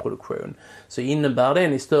livsmedelsproduktion så innebär det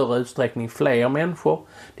i större utsträckning fler människor.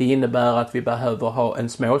 Det innebär att vi behöver ha en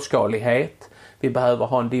småskalighet. Vi behöver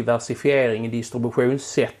ha en diversifiering i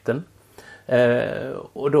distributionssätten.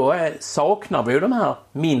 Och då saknar vi ju de här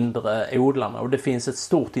mindre odlarna och det finns ett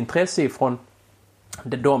stort intresse från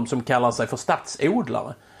Det är de som kallar sig för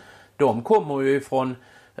stadsodlare. De kommer ju från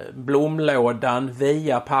blomlådan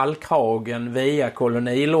via pallkragen, via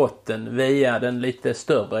kolonilotten, via den lite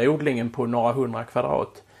större odlingen på några 100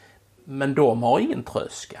 kvadrat. Men de har ingen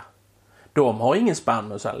tröska. De har ingen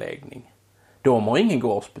spannmålsanläggning. De har ingen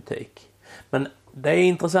gårdsbutik. Men det är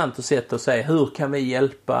intressant att sätta och säga hur kan vi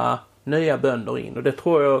hjälpa nya bönder in? Och det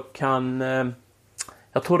tror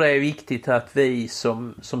jag tror det är viktigt att vi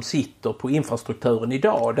som sitter på infrastrukturen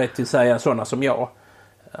idag, det vill säga sådana som jag,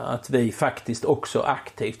 att vi faktiskt också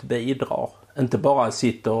aktivt bidrar. Inte bara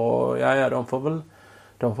sitter och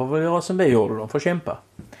de får väl göra som vi gjorde, de får kämpa.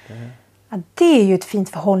 Ja, det är ju ett fint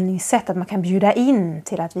förhållningssätt att man kan bjuda in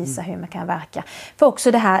till att visa hur man kan verka. För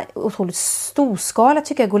också det här otroligt storskala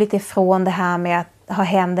tycker jag går lite ifrån det här med att ha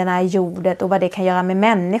händerna i jordet och vad det kan göra med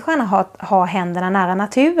människan att ha händerna nära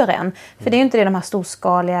naturen. För det är ju inte det de här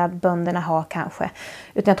storskaliga bönderna har kanske.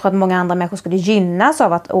 Utan jag tror att många andra människor skulle gynnas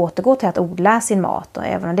av att återgå till att odla sin mat. Och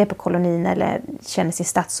även om det är på kolonin eller känner sig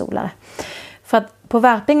stadsodlare. För att på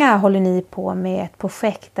Värpinge håller ni på med ett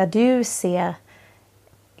projekt där du ser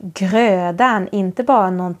grödan, inte bara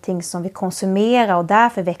någonting som vi konsumerar och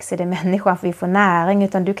därför växer det människan för vi får näring,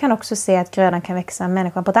 utan du kan också se att grödan kan växa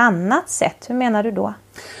människan på ett annat sätt. Hur menar du då?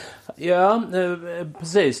 Ja,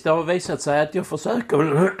 precis. Det har visat sig att jag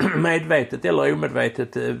försöker medvetet eller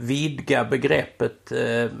omedvetet vidga begreppet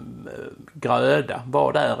gröda.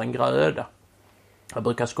 Vad är en gröda? Jag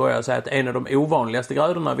brukar skoja och säga att en av de ovanligaste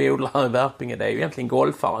grödorna vi odlar här i Värpinge, det är ju egentligen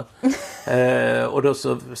golfare. Och då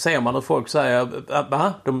så ser man att folk säger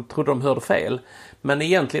de trodde de hörde fel. Men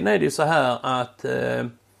egentligen är det ju så här att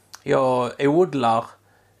jag odlar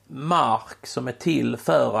mark som är till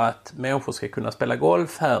för att människor ska kunna spela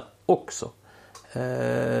golf här också.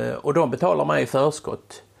 Och de betalar mig i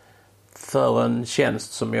förskott för en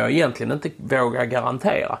tjänst som jag egentligen inte vågar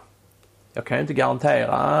garantera. Jag kan ju inte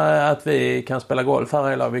garantera att vi kan spela golf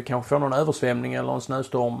här eller vi kanske får någon översvämning eller en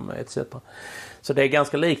snöstorm etc. Så det är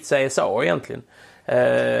ganska likt CSA egentligen.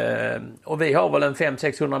 Och vi har väl en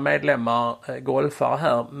 500-600 medlemmar golfare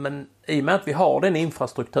här. Men i och med att vi har den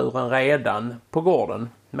infrastrukturen redan på gården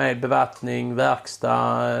med bevattning,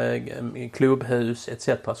 verkstad, klubbhus etc.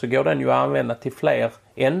 så går den ju att använda till fler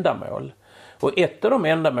ändamål. Och ett av de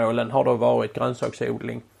ändamålen har då varit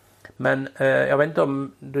grönsaksodling. Men jag vet inte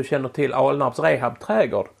om du känner till Alnarps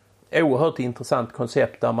rehabträdgård. Oerhört intressant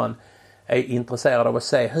koncept där man är intresserad av att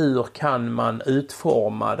se hur kan man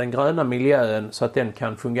utforma den gröna miljön så att den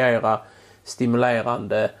kan fungera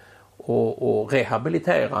stimulerande och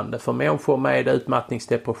rehabiliterande för människor med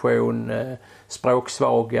utmattningsdepression,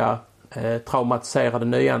 språksvaga, traumatiserade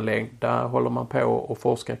nyanlagda håller man på och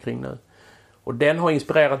forskar kring nu. Och den har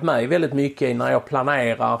inspirerat mig väldigt mycket när jag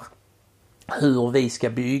planerar hur vi ska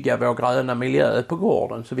bygga vår gröna miljö på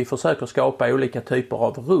gården. Så vi försöker skapa olika typer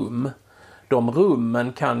av rum. De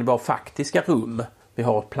rummen kan vara faktiska rum. Vi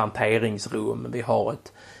har ett planteringsrum, vi har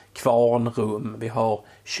ett kvarnrum, vi har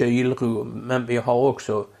kylrum, men vi har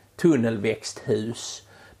också tunnelväxthus.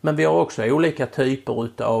 Men vi har också olika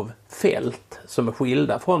typer av fält som är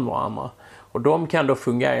skilda från varandra. Och de kan då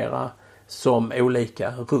fungera som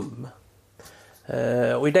olika rum.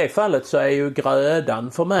 Och i det fallet så är ju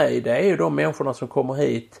grödan för mig, det är ju de människorna som kommer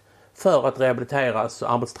hit för att rehabiliteras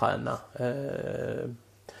och arbetsträna.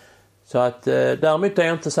 Så att däremot är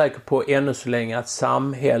jag inte säker på ännu så länge att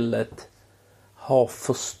samhället har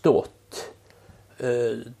förstått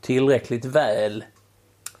tillräckligt väl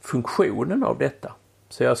funktionen av detta.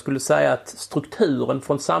 Så jag skulle säga att strukturen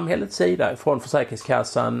från samhällets sida, från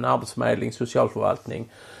Försäkringskassan, arbetsförmedling,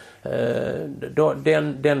 socialförvaltning,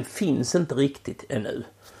 den finns inte riktigt ännu.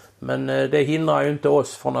 Men det hindrar ju inte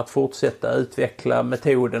oss från att fortsätta utveckla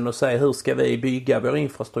metoden och säga hur ska vi bygga vår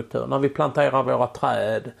infrastruktur. När vi planterar våra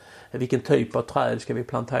träd, vilken typ av träd ska vi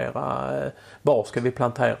plantera, var ska vi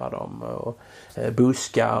plantera dem, och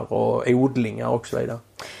buskar och odlingar och så vidare.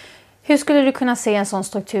 Hur skulle du kunna se en sån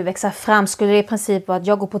struktur växa fram? Skulle det i princip vara att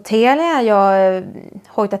jag går på Telia, jag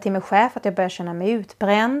hojtar till mig chef att jag börjar känna mig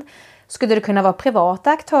utbränd? Skulle det kunna vara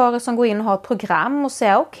privata aktörer som går in och har ett program och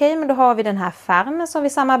säger okej, men då har vi den här farmen som vi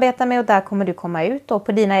samarbetar med och där kommer du komma ut och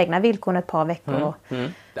på dina egna villkor ett par veckor.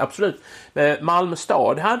 Absolut. Malmö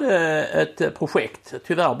stad hade ett projekt,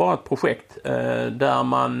 tyvärr bara ett projekt, där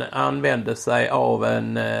man använde sig av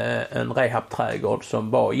en rehabträdgård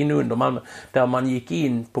som var inunder Malmö, där man gick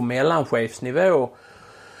in på mellanchefsnivå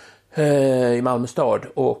i Malmö stad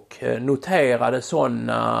och noterade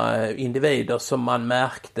sådana individer som man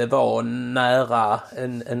märkte var nära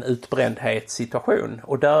en utbrändhetssituation.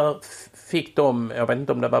 Och där fick de, jag vet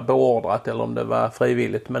inte om det var beordrat eller om det var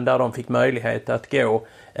frivilligt, men där de fick möjlighet att gå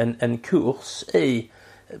en kurs i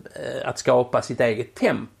att skapa sitt eget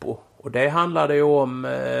tempo. Och det handlade ju om,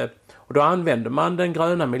 och då använde man den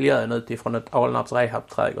gröna miljön utifrån ett Alnarps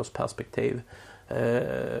rehabträdgårdsperspektiv.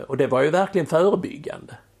 Och det var ju verkligen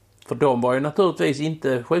förebyggande. För de var ju naturligtvis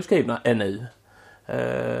inte sjukskrivna ännu.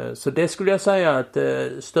 Så det skulle jag säga att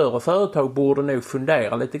större företag borde nog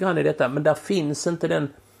fundera lite grann i detta. Men där finns inte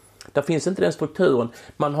den strukturen.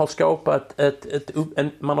 Man har skapat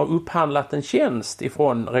man har upphandlat en tjänst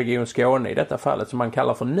ifrån Region Skåne i detta fallet som man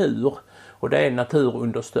kallar för NUR. Och det är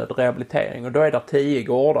naturunderstödd rehabilitering. Och då är det 10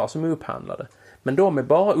 gårdar som är upphandlade. Men de är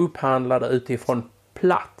bara upphandlade utifrån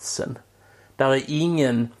platsen. Där är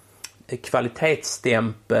ingen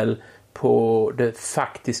kvalitetsstämpel på det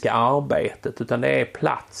faktiska arbetet, utan det är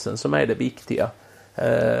platsen som är det viktiga.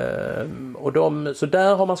 Så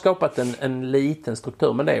där har man skapat en liten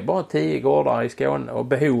struktur, men det är bara 10 gårdar i Skåne och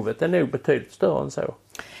behovet är nog betydligt större än så.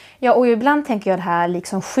 Ja, och ibland tänker jag det här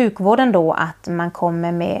liksom sjukvården då, att man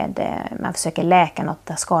kommer man försöker läka något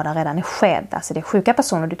där skadan redan är skedd. Alltså det är sjuka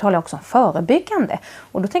personer, du talar också om förebyggande.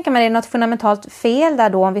 Och då tänker man det är något fundamentalt fel där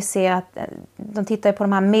då om vi ser att de tittar på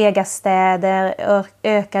de här megastäder,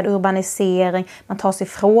 ökad urbanisering, man tar sig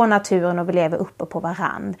från naturen och vi lever uppe på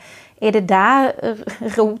varand. Är det där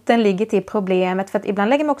roten ligger till problemet? För att ibland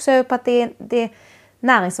lägger man också upp att det är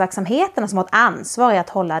näringsverksamheterna som har ett ansvar i att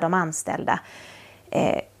hålla de anställda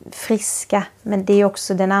friska, men det är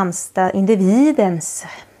också den individens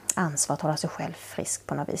ansvar att hålla sig själv frisk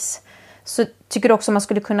på något vis. Så tycker du också man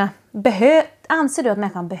skulle kunna anser du att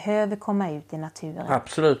människan behöver komma ut i naturen?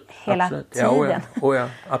 Absolut. Hela tiden? Ja,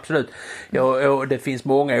 absolut. Ja, det finns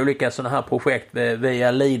många olika sådana här projekt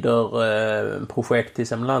via LEADER-projekt till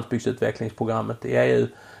exempel landsbygdsutvecklingsprogrammet i EU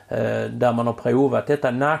där man har provat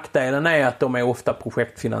detta. Nackdelen är att de är ofta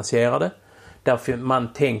projektfinansierade. Därför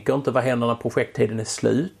man tänker inte vad händer när projekttiden är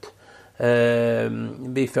slut.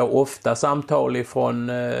 Vi får ofta samtal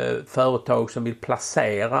ifrån företag som vill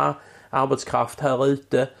placera arbetskraft här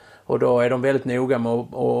ute. Och då är de väldigt noga med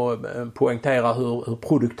att poängtera hur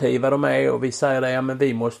produktiva de är. Och vi säger det, ja men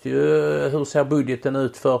vi måste ju, hur ser budgeten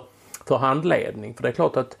ut för handledning? För det är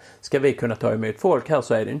klart att ska vi kunna ta emot folk här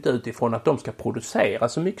så är det inte utifrån att de ska producera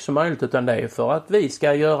så mycket som möjligt, utan det är för att vi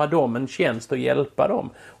ska göra dem en tjänst och hjälpa dem.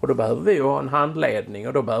 Och då behöver vi ju ha en handledning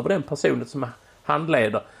och då behöver den personen som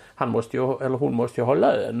handleder, hon måste ju ha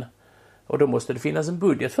lön. Och då måste det finnas en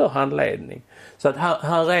budget för handledning. Så att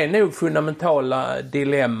här är nog fundamentala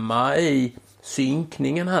dilemma i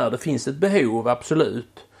synkningen här. Det finns ett behov,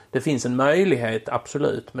 absolut. Det finns en möjlighet,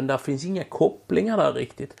 absolut. Men där finns inga kopplingar där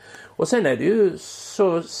riktigt. Och sen är det ju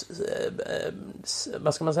så,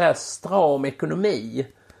 vad ska man säga, stram ekonomi.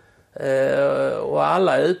 Och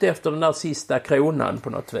alla är ute efter den där sista kronan på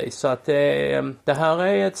något vis. Så att det här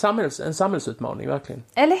är en samhällsutmaning verkligen.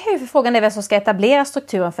 Eller hur? För frågan är vem som ska etablera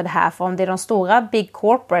strukturen för det här. För om det är de stora big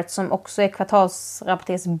corporates som också är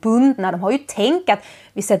kvartalsrapporteringsbundna. De har ju tänkt att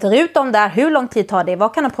vi sätter ut dem där. Hur lång tid tar det?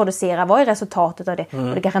 Vad kan de producera? Vad är resultatet av det?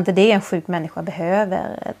 Och det kanske inte det en sjuk människa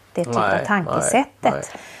behöver. Det typ av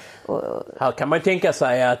tankesättet. Nej. Här kan man ju tänka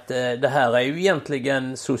sig att det här är ju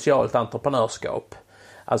egentligen socialt entreprenörskap.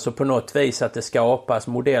 Alltså på något vis att det skapas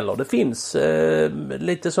modeller. Det finns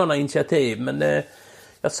lite sådana initiativ, men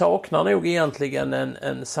jag saknar nog egentligen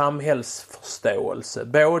en samhällsförståelse.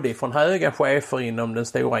 Både från höga chefer inom den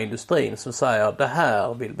stora industrin som säger det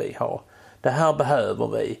här vill vi ha, det här behöver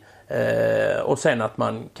vi. Och sen att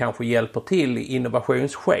man kanske hjälper till i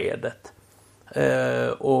innovationsskedet.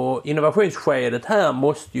 Och innovationsskedet här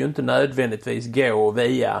måste ju inte nödvändigtvis gå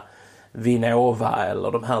via Vinnova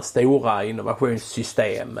eller de här stora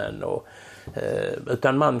innovationssystemen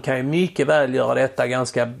utan man kan ju mycket väl göra detta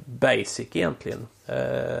ganska basic egentligen.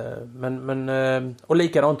 Och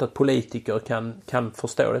likadant att politiker kan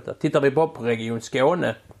förstå detta. Tittar vi bara på Region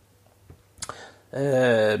Skåne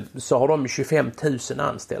så har de 25 000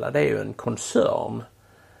 anställda. Det är ju en koncern.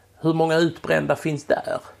 Hur många utbrända finns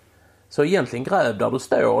där? Så egentligen gräv där du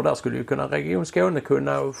står, där skulle ju Region Skåne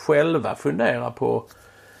kunna själva fundera på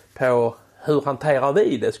hur hanterar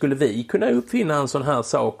vi det? Skulle vi kunna uppfinna en sån här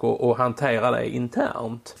sak och hantera det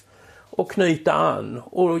internt? Och knyta an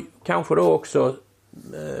och kanske då också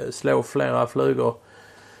slå flera flugor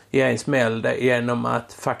i en smäll genom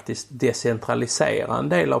att faktiskt decentralisera en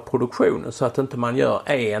del av produktionen så att inte man gör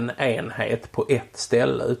en enhet på ett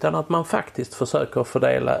ställe utan att man faktiskt försöker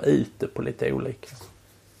fördela ut det på lite olika.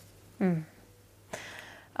 Mm.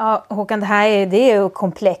 Ja, Håkan, det är ju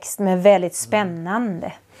komplext men väldigt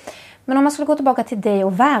spännande. Men om man skulle gå tillbaka till dig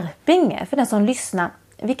och Värpinge, för den som lyssnar.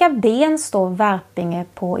 Vilka ben står Värpinge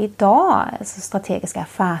på idag? Alltså strategiska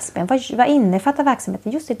affärsben. Vad innefattar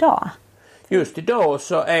verksamheten just idag? Just idag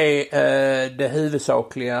så är det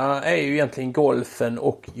huvudsakliga är ju egentligen golfen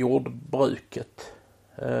och jordbruket.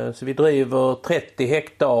 Så vi driver 30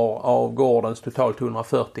 hektar av gårdens totalt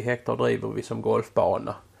 140 hektar driver vi som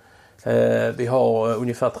golfbana. Vi har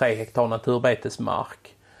ungefär 3 hektar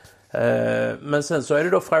naturbetesmark. Men sen så är det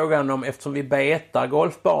då frågan om, eftersom vi betar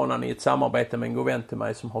golfbanan i ett samarbete med en god vän till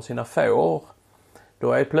mig som har sina får,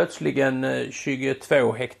 då är plötsligen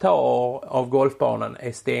 22 hektar av golfbanan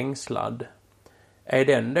är stängslad. Är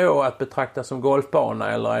den då att betrakta som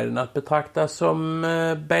golfbana eller är den att betrakta som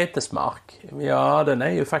betesmark? Ja, den är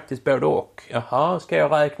ju faktiskt både och. Jaha, ska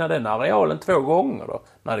jag räkna den arealen 2 gånger då?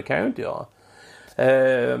 Nej, det kan jag inte göra.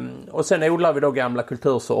 Och sen odlar vi då gamla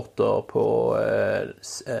kultursorter på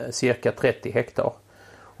cirka 30 hektar.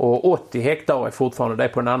 Och 80 hektar är fortfarande det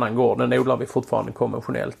på en annan gård. Den odlar vi fortfarande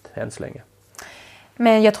konventionellt än så länge.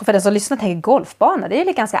 Men jag tror för den som lyssnar till golfbana, det är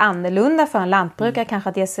ju ganska annorlunda för en lantbrukare kanske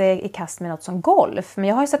att ge sig i kast med något som golf. Men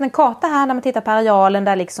jag har ju sett en karta här när man tittar på arealen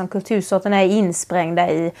där liksom kultursorterna är insprängda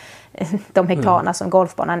i de hektarerna som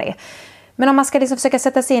golfbanan är. Men om man ska liksom försöka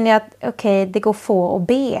sätta sig in i att det går får och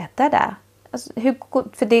beta där. Alltså,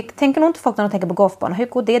 för det tänker nog inte folk när de tänker på golfbanan. Hur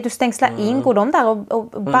går det? Du stängslar in, går de där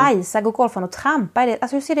och bajsar, går golfbanan och trampar i det?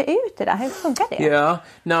 Alltså hur ser det ut det där? Hur funkar det? Ja,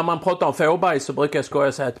 när man pratar om fårbajs så brukar jag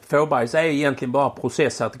skoja säga att fårbajs är egentligen bara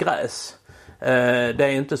processat gräs. Det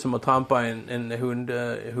är inte som att trampa en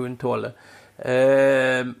hundtolle.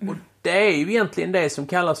 Och det är ju egentligen det som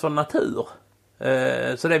kallas för natur.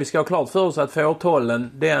 Så det vi ska ha klart för oss att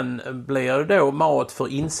fårtollen, den blir då mat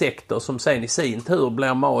för insekter som sen i sin tur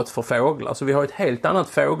blir mat för fåglar. Så vi har ett helt annat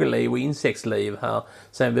fågelliv och insektsliv här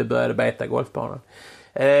sen vi började beta golfbanan.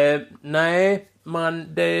 Nej,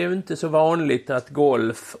 det är ju inte så vanligt att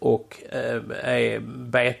golf och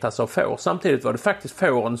betas av får. Samtidigt var det faktiskt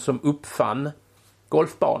fåren som uppfann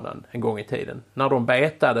golfbanan en gång i tiden. När de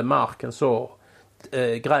betade marken så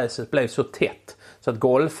gräset blev så tätt. Så att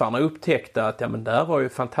golfarna upptäckte att där var ju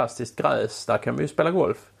fantastiskt gräs, där kan vi ju spela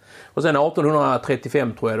golf. Och sen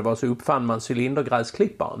 1835 tror jag det var så uppfann man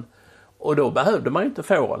cylindergräsklipparen. Och då behövde man inte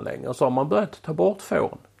fåren längre, så har man börjat ta bort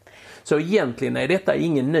fåren. Så egentligen är detta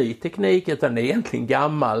ingen ny teknik utan det är egentligen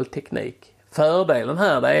gammal teknik. Fördelen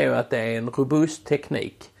här är ju att det är en robust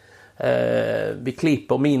teknik. Vi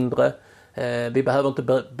klipper mindre. Vi behöver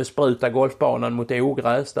inte bespruta golfbanan mot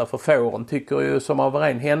ogräs därför fåren tycker ju som av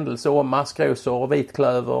en händelse om maskrosor och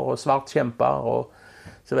vitklöver och svartkämpar och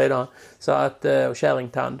så vidare. Så att, och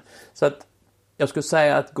käringtand. Så att jag skulle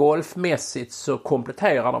säga att golfmässigt så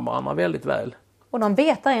kompletterar de varandra väldigt väl. Och de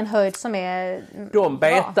betar i en höjd som är... De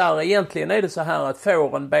betar, egentligen är det så här att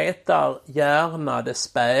fåren betar gärna det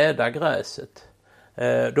späda gräset.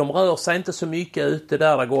 De rör sig inte så mycket ute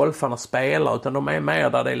där golfarna spelar utan de är mer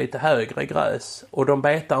där det är lite högre gräs. Och de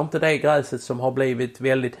betar inte det gräset som har blivit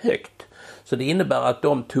väldigt högt. Så det innebär att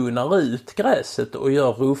de tunnar ut gräset och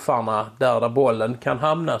gör ruffarna där bollen kan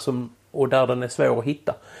hamna och där den är svår att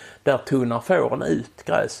hitta. Där tunnar fåren ut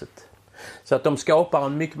gräset. Så att de skapar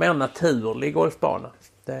en mycket mer naturlig golfbana.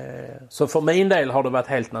 Så för min del har det varit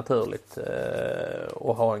helt naturligt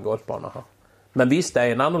att ha en golfbana här. Men visst, det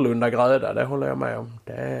är en annorlunda gröda, det håller jag med om.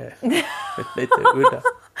 Det är lite udda.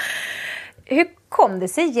 Hur kom det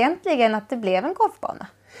sig egentligen att det blev en golfbana?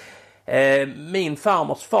 Min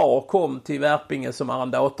farmors far kom till Värpinge som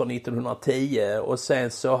arrendator 1910 och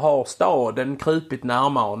sen så har staden krupit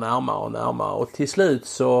närmare och närmare och närmare och till slut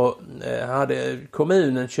så hade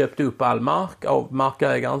kommunen köpt upp all mark av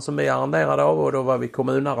markägaren som vi arrenderade av och då var vi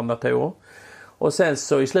kommunarrendatorer. Och sen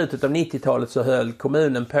så i slutet av 90-talet så höll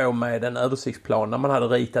kommunen på med en översiktsplan där man hade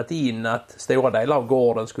ritat in att stora delar av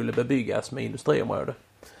gården skulle bebyggas med industriområde.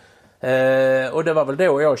 Och det var väl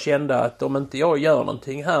då jag kände att om inte jag gör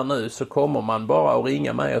någonting här nu så kommer man bara att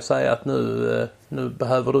ringa mig och säga att nu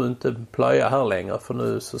behöver du inte plöja här längre för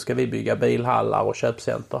nu så ska vi bygga bilhallar och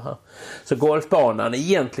köpcenter här. Så golfbanan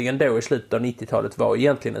egentligen då i slutet av 90-talet var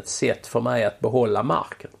egentligen ett sätt för mig att behålla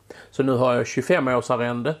marken. Så nu har jag 25 års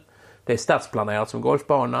arrende. Det är stadsplanerat som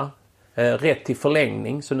golfbana. Rätt till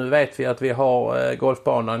förlängning. Så nu vet vi att vi har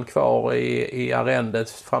golfbanan kvar i arrendet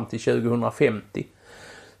fram till 2050.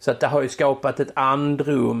 Så att det har ju skapat ett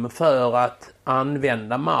andrum för att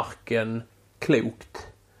använda marken klokt.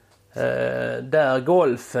 Där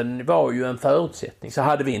golfen var ju en förutsättning. Så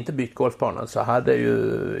hade vi inte byggt golfbanan så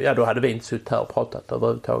då hade vi inte suttit här och pratat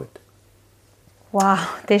överhuvudtaget. Wow,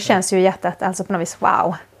 det känns ju i hjärtat. Alltså på något vis,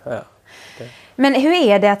 wow. Ja. Men hur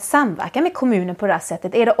är det att samverka med kommunen på det här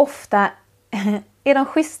sättet? Är det ofta, är de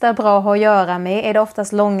schyssta bra att ha att göra med? Är det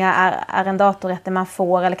oftast långa arrendatorrätter man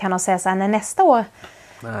får? Eller kan de säga så här, nästa år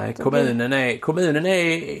Nej, kommunen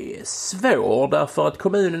är svår därför att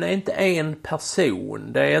kommunen är inte en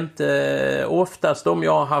person. Det är inte oftast de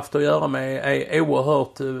jag har haft att göra med är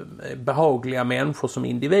oerhört behagliga människor som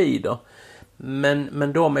individer.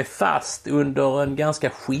 Men de är fast under en ganska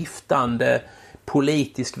skiftande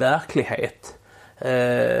politisk verklighet.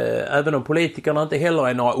 Även om politikerna inte heller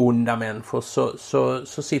är några onda människor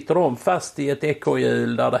så sitter de fast i ett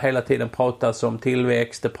ekorrhjul där det hela tiden pratas om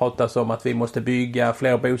tillväxt, det pratas om att vi måste bygga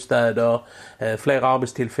fler bostäder, fler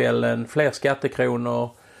arbetstillfällen, fler skattekronor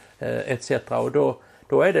etc. Och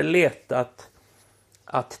då är det lätt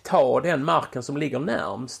att ta den marken som ligger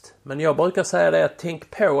närmst. Men jag brukar säga det, att tänk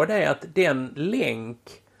på det, att den länk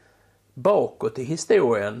bakåt i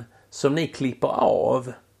historien som ni klipper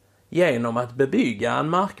av genom att bebygga en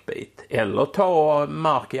markbit eller ta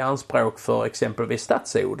mark i anspråk för exempelvis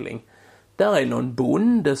stadsodling. Där är någon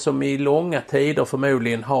bonde som i långa tider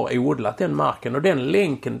förmodligen har odlat den marken, och den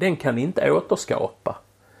länken, den kan inte återskapa.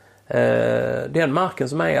 Den marken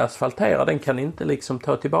som är asfalterad, den kan inte liksom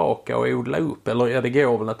ta tillbaka och odla upp. Eller ja, det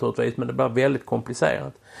går väl naturligtvis, men det blir väldigt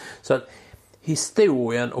komplicerat. Så att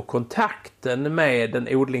historien och kontakten med den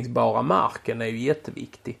odlingsbara marken är ju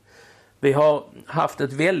jätteviktig. Vi har haft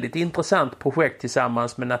ett väldigt intressant projekt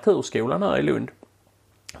tillsammans med Naturskolan här i Lund.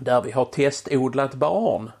 Där vi har testodlat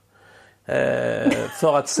barn.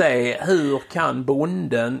 För att se hur kan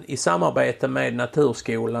bonden i samarbete med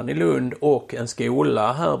Naturskolan i Lund och en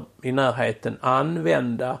skola här i närheten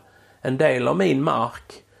använda en del av min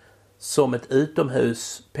mark som ett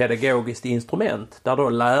utomhuspedagogiskt instrument. Där då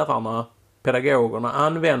lärarna, pedagogerna,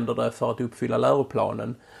 använder det för att uppfylla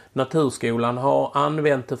läroplanen. Naturskolan har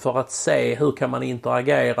använt det för att se hur kan man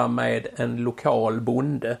interagera med en lokal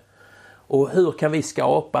bonde. Och hur kan vi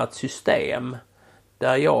skapa ett system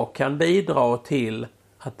där jag kan bidra till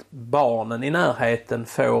att barnen i närheten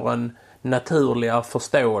får en naturligare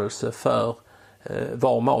förståelse för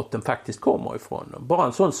var maten faktiskt kommer ifrån. Bara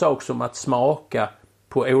en sån sak som att smaka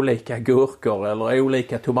på olika gurkor eller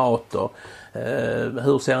olika tomater.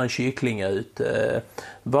 Hur ser en kyckling ut?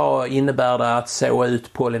 Vad innebär det att så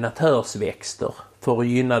ut pollinatörsväxter för att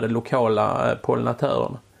gynna de lokala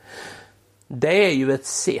pollinatörerna? Det är ju ett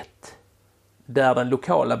sätt där den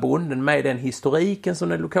lokala bonden, med den historiken som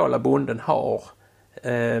den lokala bonden har,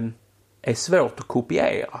 är svårt att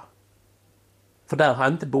kopiera. För där har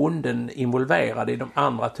inte bonden involverad i de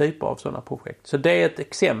andra typer av sådana projekt. Så det är ett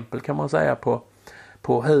exempel, kan man säga,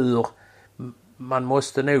 på hur man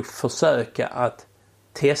måste nog försöka att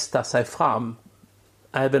testa sig fram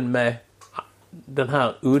även med den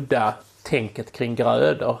här udda tänket kring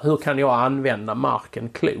grödor. Hur kan jag använda marken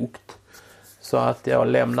klokt så att jag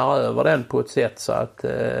lämnar över den på ett sätt så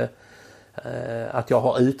att jag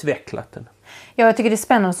har utvecklat den. Ja, jag tycker det är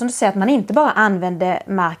spännande som du säger att man inte bara använder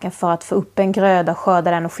marken för att få upp en gröda,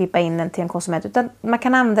 skörda den och skippa in den till en konsument, utan man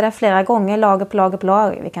kan använda den flera gånger, lager på lager på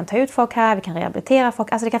lager. Vi kan ta ut folk här, vi kan rehabilitera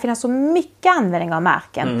folk. Alltså det kan finnas så mycket användning av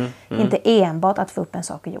marken. Inte enbart att få upp en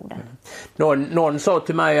sak i jorden. Någon sa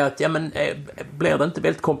till mig att blir det inte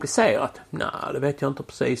väldigt komplicerat? Nej, det vet jag inte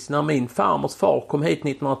precis. När min farmors far kom hit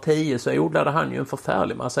 1910 så odlade han ju en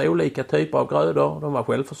förfärlig massa olika typer av grödor. De var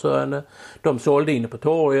självförsörjande. De sålde inne på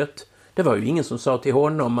torget. Det var ju ingen som sa till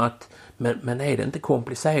honom att men är det inte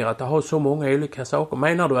komplicerat att ha så många olika saker?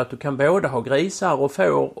 Menar du att du kan både ha grisar och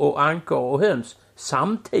får och ankor och höns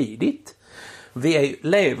samtidigt? Vi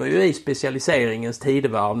lever ju i specialiseringens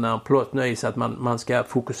tidevarv när plott nöjs att man ska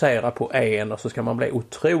fokusera på en och så ska man bli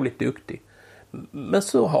otroligt duktig. Men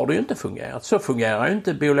så har det ju inte fungerat. Så fungerar ju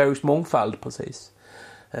inte biologisk mångfald precis.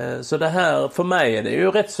 Så det här, för mig är det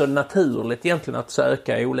ju rätt så naturligt egentligen att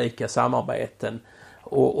söka olika samarbeten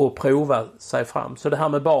och prova sig fram. Så det här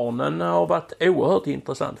med barnen har varit oerhört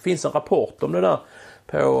intressant. Det finns en rapport om det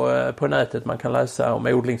där på nätet man kan läsa om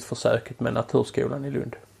odlingsförsöket med Naturskolan i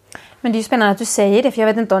Lund. Men det är ju spännande att du säger det, för jag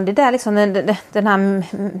vet inte om det där liksom den här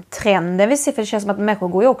trenden vi ser, för det känns som att människor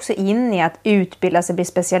går ju också in i att utbilda sig, bli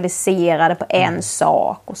specialiserade på en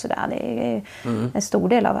sak och sådär. Det är en stor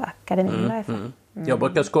del av akademin. Jag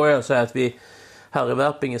brukar skoja och säga att vi här i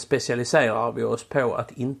Värpinge specialiserar vi oss på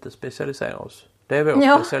att inte specialisera oss. Det är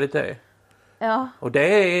vår specialitet. Ja. Och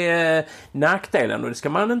det är nackdelen, och det ska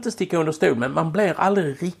man inte sticka under stol, men man blir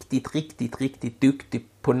aldrig riktigt duktig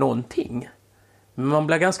på någonting. Men man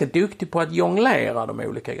blir ganska duktig på att jonglera de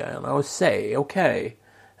olika grejerna och se, okej.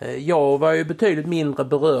 Jag var ju betydligt mindre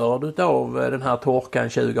berörd av den här torkan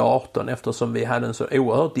 2018 eftersom vi hade en så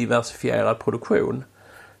oerhört diversifierad produktion.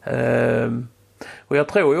 Och jag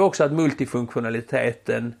tror ju också att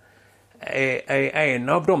multifunktionaliteten är en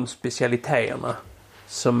av de specialiteterna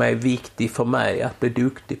som är viktig för mig att bli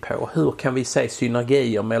duktig på. Hur kan vi se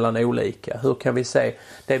synergier mellan olika? Hur kan vi se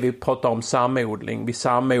det vi pratar om samodling? Vi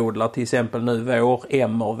samodlar till exempel nu vår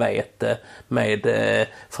emmervete med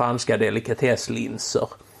franska delikatesslinser.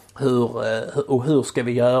 Hur ska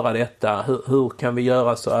vi göra detta? Hur kan vi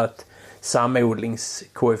göra så att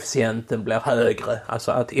samodlingskoefficienten blir högre?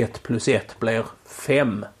 Alltså att 1 + 1 blir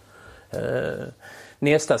 5.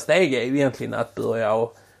 Nästa steg är ju egentligen att börja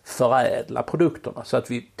förädla produkterna så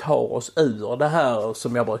att vi tar oss ur det här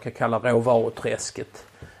som jag brukar kalla råvaruträsket.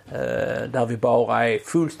 Där vi bara är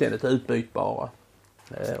fullständigt utbytbara.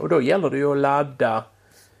 Och då gäller det ju att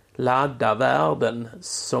ladda värden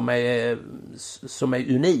som är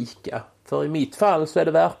unika. För i mitt fall så är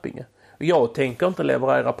det Värpinge. Jag tänker inte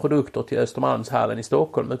leverera produkter till Östermalmshallen i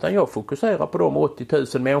Stockholm, utan jag fokuserar på de 80 000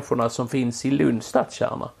 människorna som finns i Lunds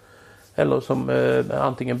stadskärna. Eller som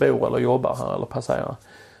antingen bor eller jobbar här eller passerar.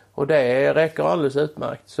 Och det räcker alldeles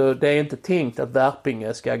utmärkt. Så det är inte tänkt att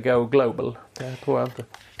Värpinge ska go global. Det tror jag inte.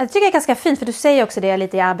 Jag tycker det är ganska fint, för du säger också det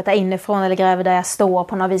lite, jag arbetar inifrån eller gräver där jag står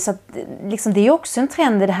på något vis. Att, liksom, det är också en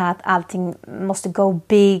trend i det här att allting måste go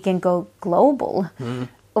big and go global. Mm.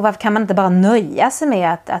 Och varför kan man inte bara nöja sig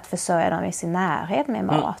med att försörja dem i sin närhet med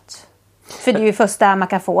mat? För det är ju först där man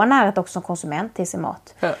kan få närhet också som konsument till sin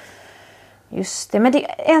mat. Ja. Just det, men det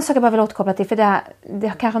är en sak jag bara vill återkoppla till, för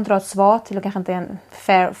det kanske inte har ett svar till och kanske inte är en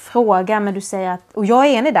fair fråga, men du säger att, och jag är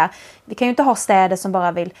enig där, vi kan ju inte ha städer som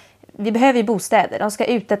bara vill, vi behöver ju bostäder, de ska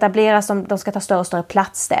utetableras, de ska ta större och större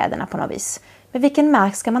plats, städerna på något vis. Men vilken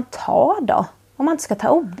mark ska man ta då, om man inte ska ta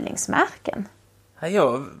odlingsmarken?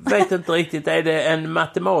 Jag vet inte riktigt, är det en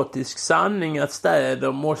matematisk sanning att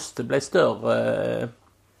städer måste bli större?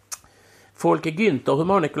 Folke Günther,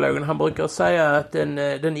 humanekologen, han brukar säga att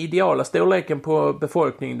den ideala storleken på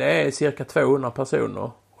befolkningen, det är cirka 200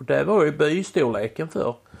 personer. Och det var ju bystorleken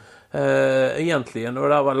för egentligen. Och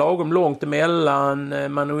det var lagom långt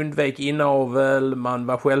emellan, man undvek inavel, man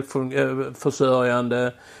var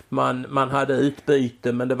självförsörjande, man hade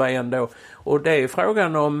utbyte, men det var ändå. Och det är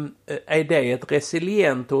frågan om, är det ett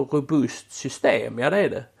resilient och robust system? Ja, det är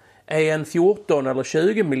det. Är en 14 eller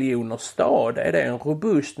 20 miljoner stad, är det en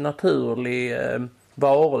robust naturlig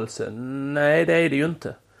varelse? Nej, det är det ju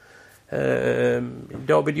inte.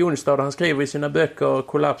 David Jonstad, han skriver i sina böcker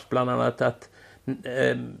Kollaps bland annat att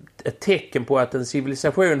ett tecken på att en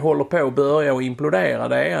civilisation håller på att börja och implodera,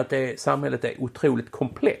 det är att samhället är otroligt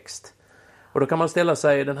komplext. Och då kan man ställa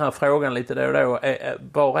sig den här frågan lite då.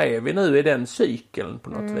 Var är vi nu i den cykeln på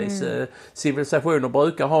något vis? Civilisationer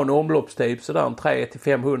brukar ha en omloppstid sådär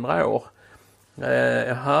 300-500 år.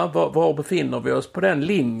 Var befinner vi oss på den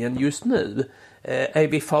linjen just nu? Är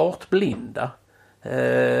vi fartblinda?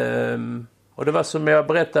 Och det var som jag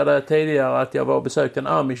berättade tidigare, att jag var och besökte en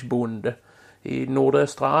amishbonde i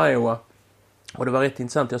nordöstra Iowa. Och det var rätt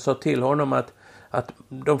intressant. Jag sa till honom att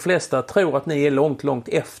de flesta tror att ni är långt, långt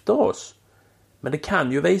efter oss. Men det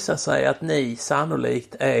kan ju visa sig att ni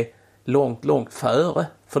sannolikt är långt, långt före.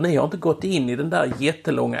 För ni har inte gått in i den där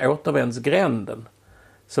jättelånga återvändsgränden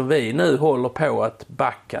som vi nu håller på att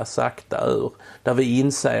backa sakta ur. Där vi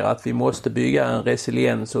inser att vi måste bygga en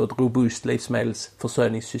resiliens och ett robust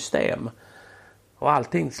livsmedelsförsörjningssystem. Och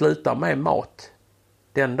allting slutar med mat.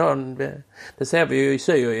 Den dagen, det ser vi ju i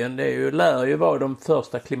Syrien, lär ju vara de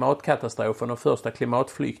första klimatkatastroferna och första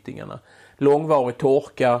klimatflyktingarna. Långvarig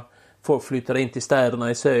torka, folk flyttade in till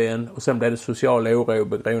städerna i Syrien och sen blev det social oro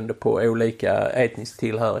beroende på olika etnisk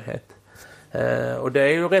tillhörighet. Och det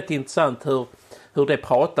är ju rätt intressant hur det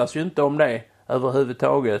pratas ju inte om det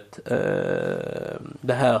överhuvudtaget.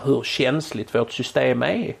 Det här hur känsligt vårt system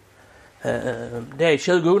är. Det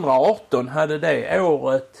är 2018 hade det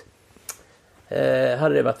året,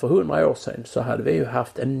 hade det varit för 100 år sedan så hade vi ju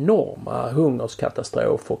haft enorma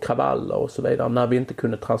hungerskatastrofer, kravaller och så vidare när vi inte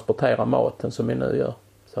kunde transportera maten som vi nu gör.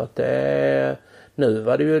 Så att nu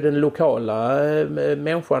var det ju den lokala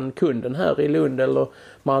människan, kunden här i Lund eller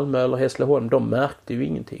Malmö eller Hässleholm, de märkte ju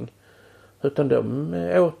ingenting. Utan de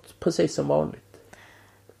åt precis som vanligt.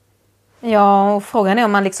 Ja, och frågan är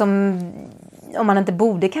om man inte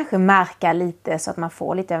borde kanske märka lite så att man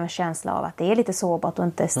får lite av en känsla av att det är lite sårbart och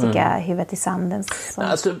inte sticka huvudet i sanden. Så.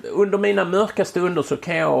 Alltså, under mina mörka stunder så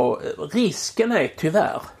kan risken är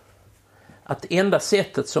tyvärr att enda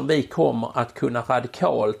sättet som vi kommer att kunna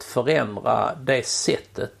radikalt förändra det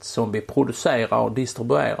sättet som vi producerar och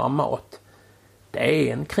distribuerar mat, det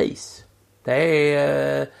är en kris.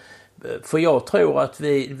 För jag tror att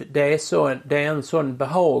det är en sån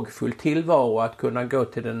behagfull tillvaro att kunna gå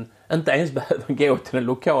till inte ens behöva gå till den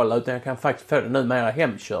lokala, utan jag kan faktiskt få det numera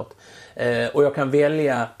hemkört. Och jag kan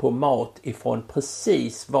välja på mat ifrån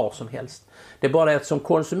precis var som helst. Det är bara det att som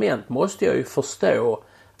konsument måste jag ju förstå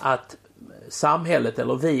att samhället,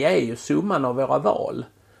 eller vi, är ju summan av våra val.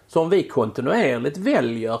 Så om vi kontinuerligt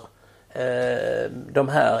väljer de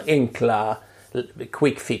här enkla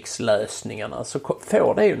quick fix lösningarna, så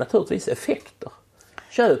får det ju naturligtvis effekter.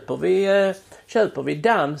 Köper vi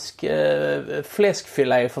dansk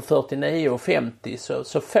fläskfilé för 49,50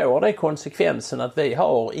 så får det konsekvensen att vi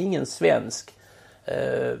har ingen svensk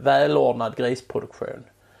välordnad grisproduktion.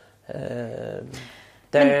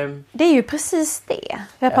 Det är ju precis det.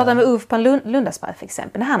 Jag pratade med Ulf på en Lundasparris för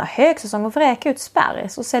exempel. När han har högsäsong och vräker ut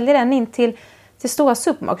sparris och säljer den in till stora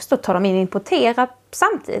supermarkets, då tar de in importerat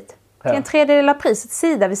samtidigt. Till en tredjedel av priset,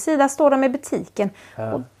 sida vid sida står de i butiken.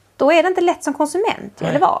 Ja. Och då är det inte lätt som konsument,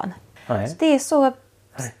 eller van. Så det är så...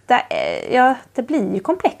 det blir ju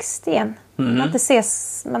komplext igen. Man inte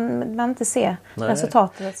ser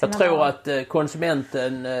resultatet. Jag tror att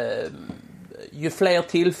konsumenten... ju fler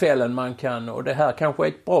tillfällen man kan, och det här kanske är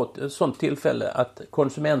ett bra sånt tillfälle, att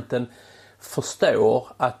konsumenten förstår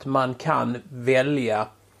att man kan välja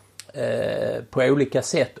på olika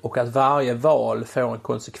sätt och att varje val får en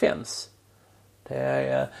konsekvens.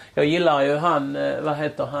 Jag gillar ju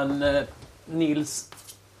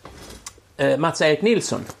Mats-Erik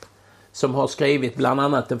Nilsson, som har skrivit bland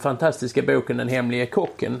annat den fantastiska boken Den hemliga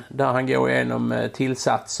kocken, där han går igenom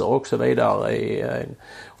tillsatser och så vidare.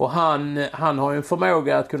 Och han har ju en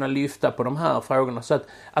förmåga att kunna lyfta på de här frågorna, så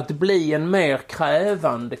att bli en mer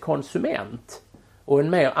krävande konsument och en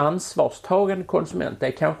mer ansvarstagande konsument,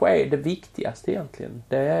 det kanske är det viktigaste egentligen.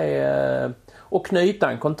 Det är att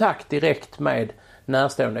knyta en kontakt direkt med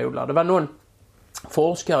närstående odlare. Det var någon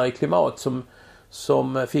forskare i klimat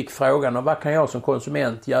som fick frågan om vad kan jag som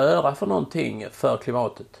konsument göra för någonting för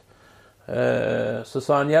klimatet. Så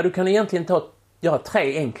sa han, du kan egentligen göra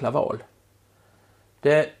 3 enkla val.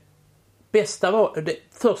 Det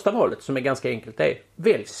första valet, som är ganska enkelt, är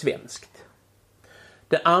välj svenskt.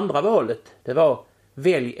 Det andra valet, det var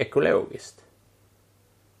välj ekologiskt.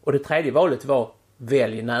 Och det tredje valet var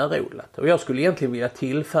välj närodlat. Och jag skulle egentligen vilja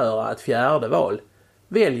tillföra ett fjärde val.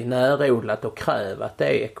 Välj närodlat och kräv att det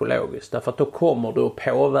är ekologiskt. Därför att då kommer du att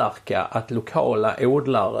påverka att lokala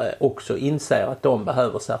odlare också inser att de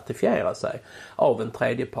behöver certifiera sig av en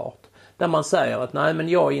tredje part. Där man säger att nej, men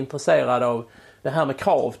jag är intresserad av det här med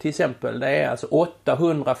krav till exempel. Det är alltså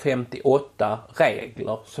 858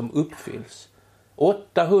 regler som uppfylls.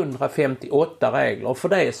 858 regler. Och för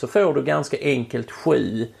det så får du ganska enkelt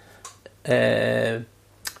 7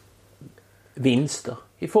 vinster.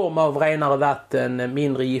 I form av renare vatten,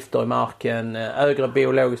 mindre gifter i marken, högre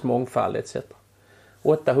biologisk mångfald etc.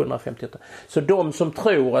 858. Så de som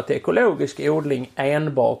tror att ekologisk odling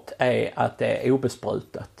enbart är att det är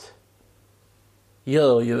obesprutat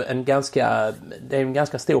gör ju en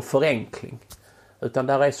ganska stor förenkling. Utan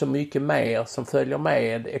där är så mycket mer som följer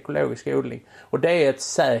med ekologisk odling. Och det är ett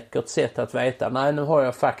säkert sätt att veta, nej, nu har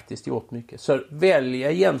jag faktiskt gjort mycket. Så välj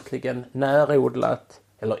egentligen närodlat,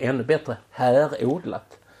 eller ännu bättre,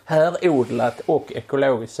 härodlat och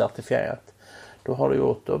ekologiskt certifierat. Då har du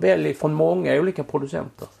gjort, och välj från många olika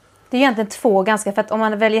producenter. Det är egentligen 2 ganska, för att om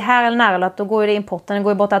man väljer här eller närodlat, då går ju det importen, den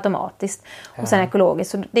går ju bort automatiskt. Och sen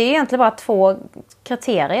ekologiskt. Så det är egentligen bara 2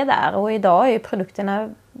 kriterier där. Och idag är ju produkterna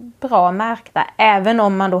bra märkta. Även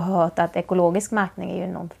om man då har hört att ekologisk märkning är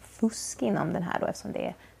ju någon fusk inom den här då, eftersom det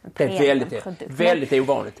är det är väldigt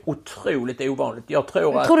ovanligt. Otroligt ovanligt. Jag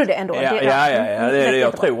tror du det ändå?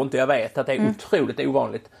 Jag tror inte, jag vet att det är otroligt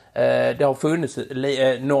ovanligt. Det har funnits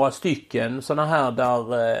några stycken sådana här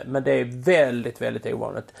där, men det är väldigt, väldigt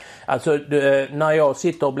ovanligt. Alltså när jag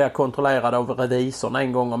sitter och blir kontrollerad av revisorn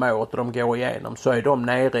en gång om året och de går igenom, så är de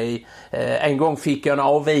nere i... En gång fick jag en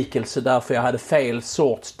avvikelse därför jag hade fel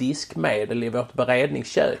sorts diskmedel i vårt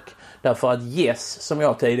beredningskök. Därför att Yes, som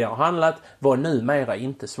jag tidigare handlat, var numera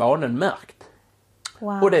inte svanenmärkt.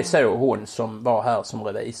 Wow. Och det såg hon som var här som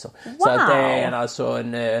revisor. Wow. Så att det är alltså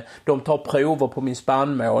de tar prover på min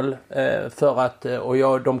spannmål för att,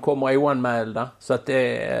 och de kommer oanmälda. Så att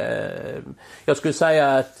jag skulle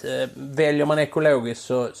säga att väljer man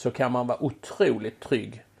ekologiskt så kan man vara otroligt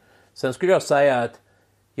trygg. Sen skulle jag säga att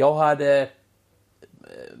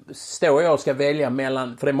står jag och ska välja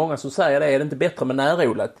mellan, för det är många som säger det, är det inte bättre med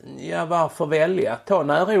närodlat? Ja, varför välja? Ta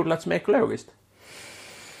närodlat som ekologiskt.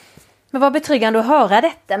 Men vad betryggande att höra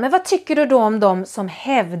detta. Men vad tycker du då om de som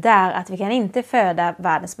hävdar att vi kan inte föda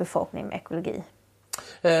världens befolkning med ekologi?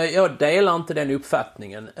 Jag delar inte den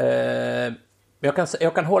uppfattningen.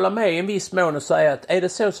 Jag kan hålla med i en viss mån och säga att är det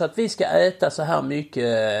så att vi ska äta så här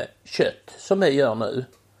mycket kött som vi gör nu,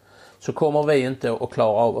 så kommer vi inte att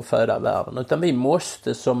klara av att föda världen. Utan vi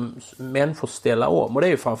måste som människor ställa om. Och det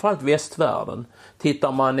är ju framförallt västvärlden.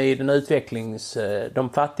 Tittar man i de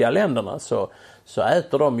fattiga länderna så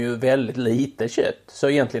äter de ju väldigt lite kött. Så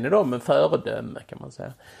egentligen är de en föredöme, kan man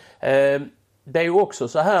säga. Det är ju också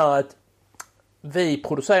så här att vi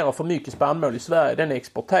producerar för mycket spannmål i Sverige. Den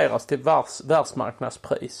exporteras till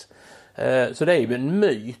världsmarknadspris. Så det är ju en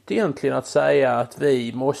myt egentligen att säga att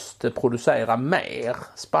vi måste producera mer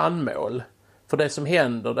spannmål. För det som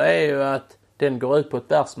händer, det är ju att den går ut på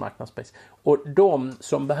ett världsmarknadspris. Och de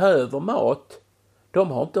som behöver mat,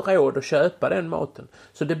 de har inte råd att köpa den maten.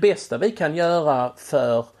 Så det bästa vi kan göra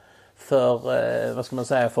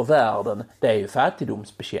för världen, det är ju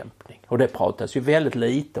fattigdomsbekämpning. Och det pratas ju väldigt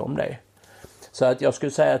lite om det. Så att jag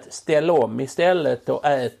skulle säga att ställ om istället och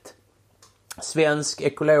ät svensk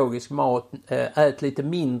ekologisk mat, ät lite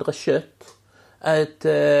mindre kött, ät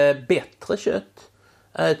bättre kött,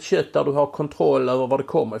 ät kött där du har kontroll över var det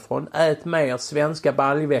kommer ifrån, ät mer svenska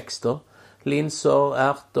baljväxter, linser,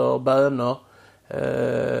 ärtor, bönor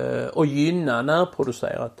och gynna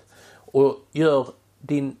närproducerat och gör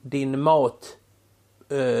din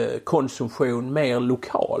matkonsumtion mer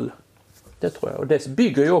lokal. Det tror jag. Och det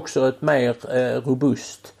bygger ju också ett mer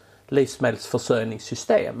robust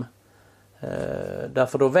livsmedelsförsörjningssystem.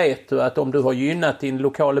 Därför då vet du att om du har gynnat din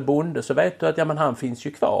lokala bonde så vet du att han finns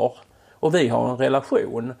ju kvar. Och vi har en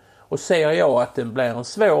relation. Och ser jag att det blir en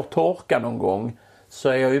svår torka någon gång så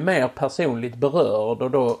är jag ju mer personligt berörd.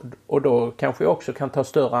 Och då kanske jag också kan ta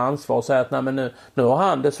större ansvar och säga att nej, men nu har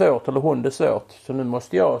han det svårt eller hon det svårt. Så nu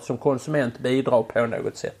måste jag som konsument bidra på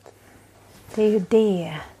något sätt. Det är ju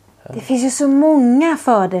det. Det finns ju så många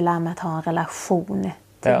fördelar med att ha en relation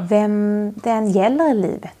till vem den gäller i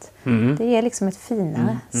livet. Det ger liksom ett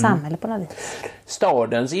finare samhälle på något vis.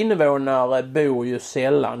 Stadens invånare bor ju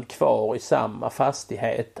sällan kvar i samma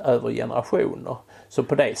fastighet över generationer. Så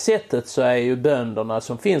på det sättet så är ju bönderna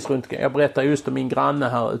som finns runt. Jag berättar just om min granne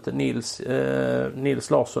här ute, Nils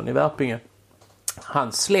Larsson i Värpinge.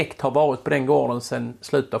 Hans släkt har varit på den gården sedan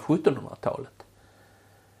slutet av 1700-talet.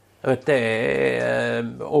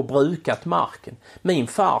 Och brukat marken. Min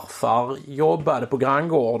farfar jobbade på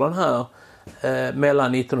granngården här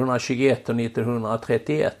mellan 1921 och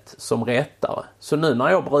 1931 som rättare. Så nu när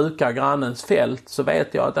jag brukar grannens fält så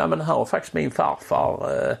vet jag att här har faktiskt min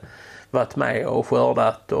farfar varit med och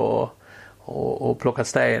skördat och plockat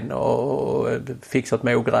sten och fixat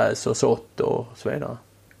mogräs och sått och så vidare.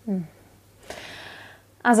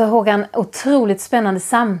 Alltså Håkan, otroligt spännande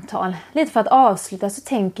samtal. Lite för att avsluta så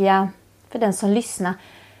tänker jag, för den som lyssnar,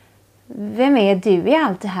 vem är du i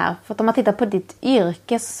allt det här? För att om man tittar på ditt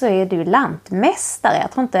yrke så är du lantmästare.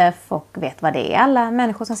 Jag tror inte folk vet vad det är. Alla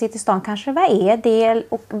människor som sitter i stan kanske, vad är det?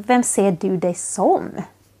 Och vem ser du dig som?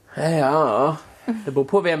 Ja, det beror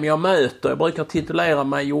på vem jag möter. Jag brukar titulera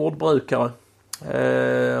mig jordbrukare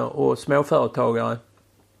och småföretagare.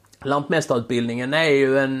 Lantmästarutbildningen är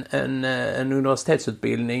ju en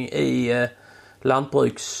universitetsutbildning i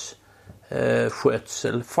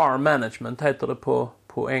lantbruksskötsel. Farm management heter det på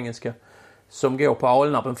engelska. Som går på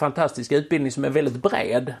Alnarp. En fantastisk utbildning som är väldigt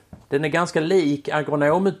bred. Den är ganska lik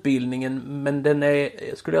agronomutbildningen, men den är,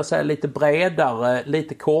 skulle jag säga, lite bredare,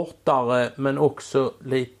 lite kortare, men också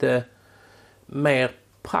lite mer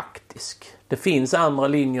praktisk. Det finns andra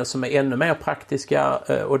linjer som är ännu mer praktiska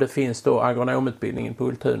och det finns då agronomutbildningen på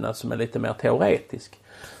Ultuna som är lite mer teoretisk.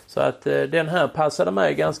 Så att den här passade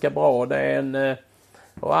mig ganska bra. Det är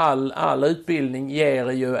och all utbildning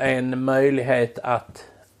ger ju en möjlighet att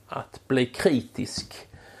bli kritisk.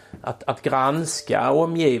 Att granska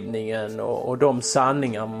omgivningen och de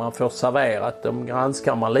sanningar man får serverat, de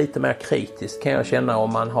granskar man lite mer kritiskt, kan jag känna,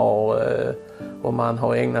 om man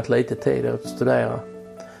har ägnat lite tid att studera.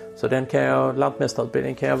 Så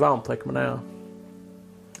lantmästarutbildningen kan jag varmt rekommendera.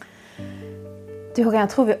 Du Håkan, jag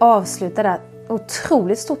tror vi avslutar där.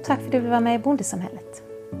 Otroligt stort tack för att du vill vara med i Bondesamhället.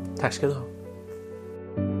 Tack ska du ha.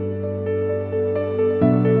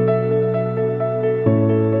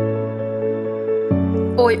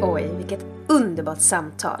 Oj, vilket underbart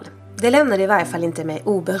samtal. Det lämnade i varje fall inte mig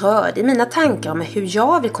oberörd i mina tankar om hur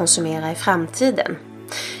jag vill konsumera i framtiden.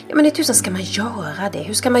 Ja, men hur tusan ska man göra det?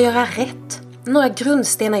 Hur ska man göra rätt? Några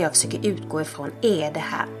grundstenar jag försöker utgå ifrån är det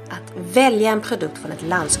här att välja en produkt från ett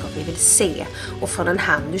landskap vi vill se och från en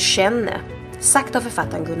hamn du känner. Sagt av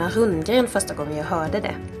författaren Gunnar Rundgren första gången jag hörde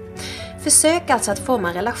det. Försök alltså att forma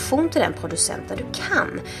en relation till den producenten du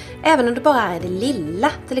kan, även om det bara är det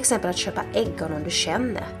lilla, till exempel att köpa ägg av någon du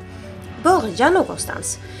känner. Börja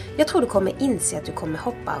någonstans. Jag tror du kommer inse att du kommer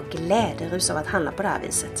hoppa och glädjerus av att handla på det här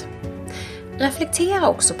viset. Reflektera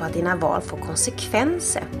också på att dina val får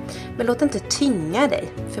konsekvenser. Men låt inte tynga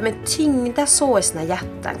dig. För med tyngda sorgsna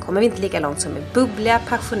hjärtan kommer vi inte lika långt som med bubbliga,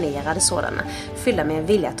 passionerade sådana. Fyllda med en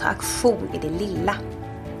vilja att ta aktion i det lilla.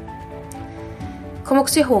 Kom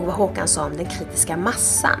också ihåg vad Håkan sa om den kritiska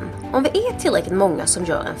massan. Om vi är tillräckligt många som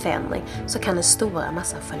gör en förändring så kan den stora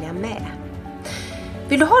massan följa med.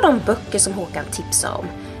 Vill du ha de böcker som Håkan tipsar om?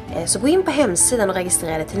 Så gå in på hemsidan och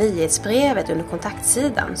registrera dig till nyhetsbrevet under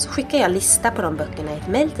kontaktsidan, så skickar jag lista på de böckerna i ett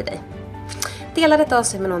mejl till dig. Dela detta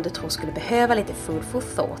avsnitt med någon du tror skulle behöva lite food for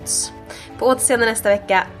thoughts. På återseende nästa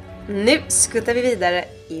vecka. Nu skuttar vi vidare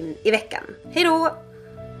in i veckan. Hej då!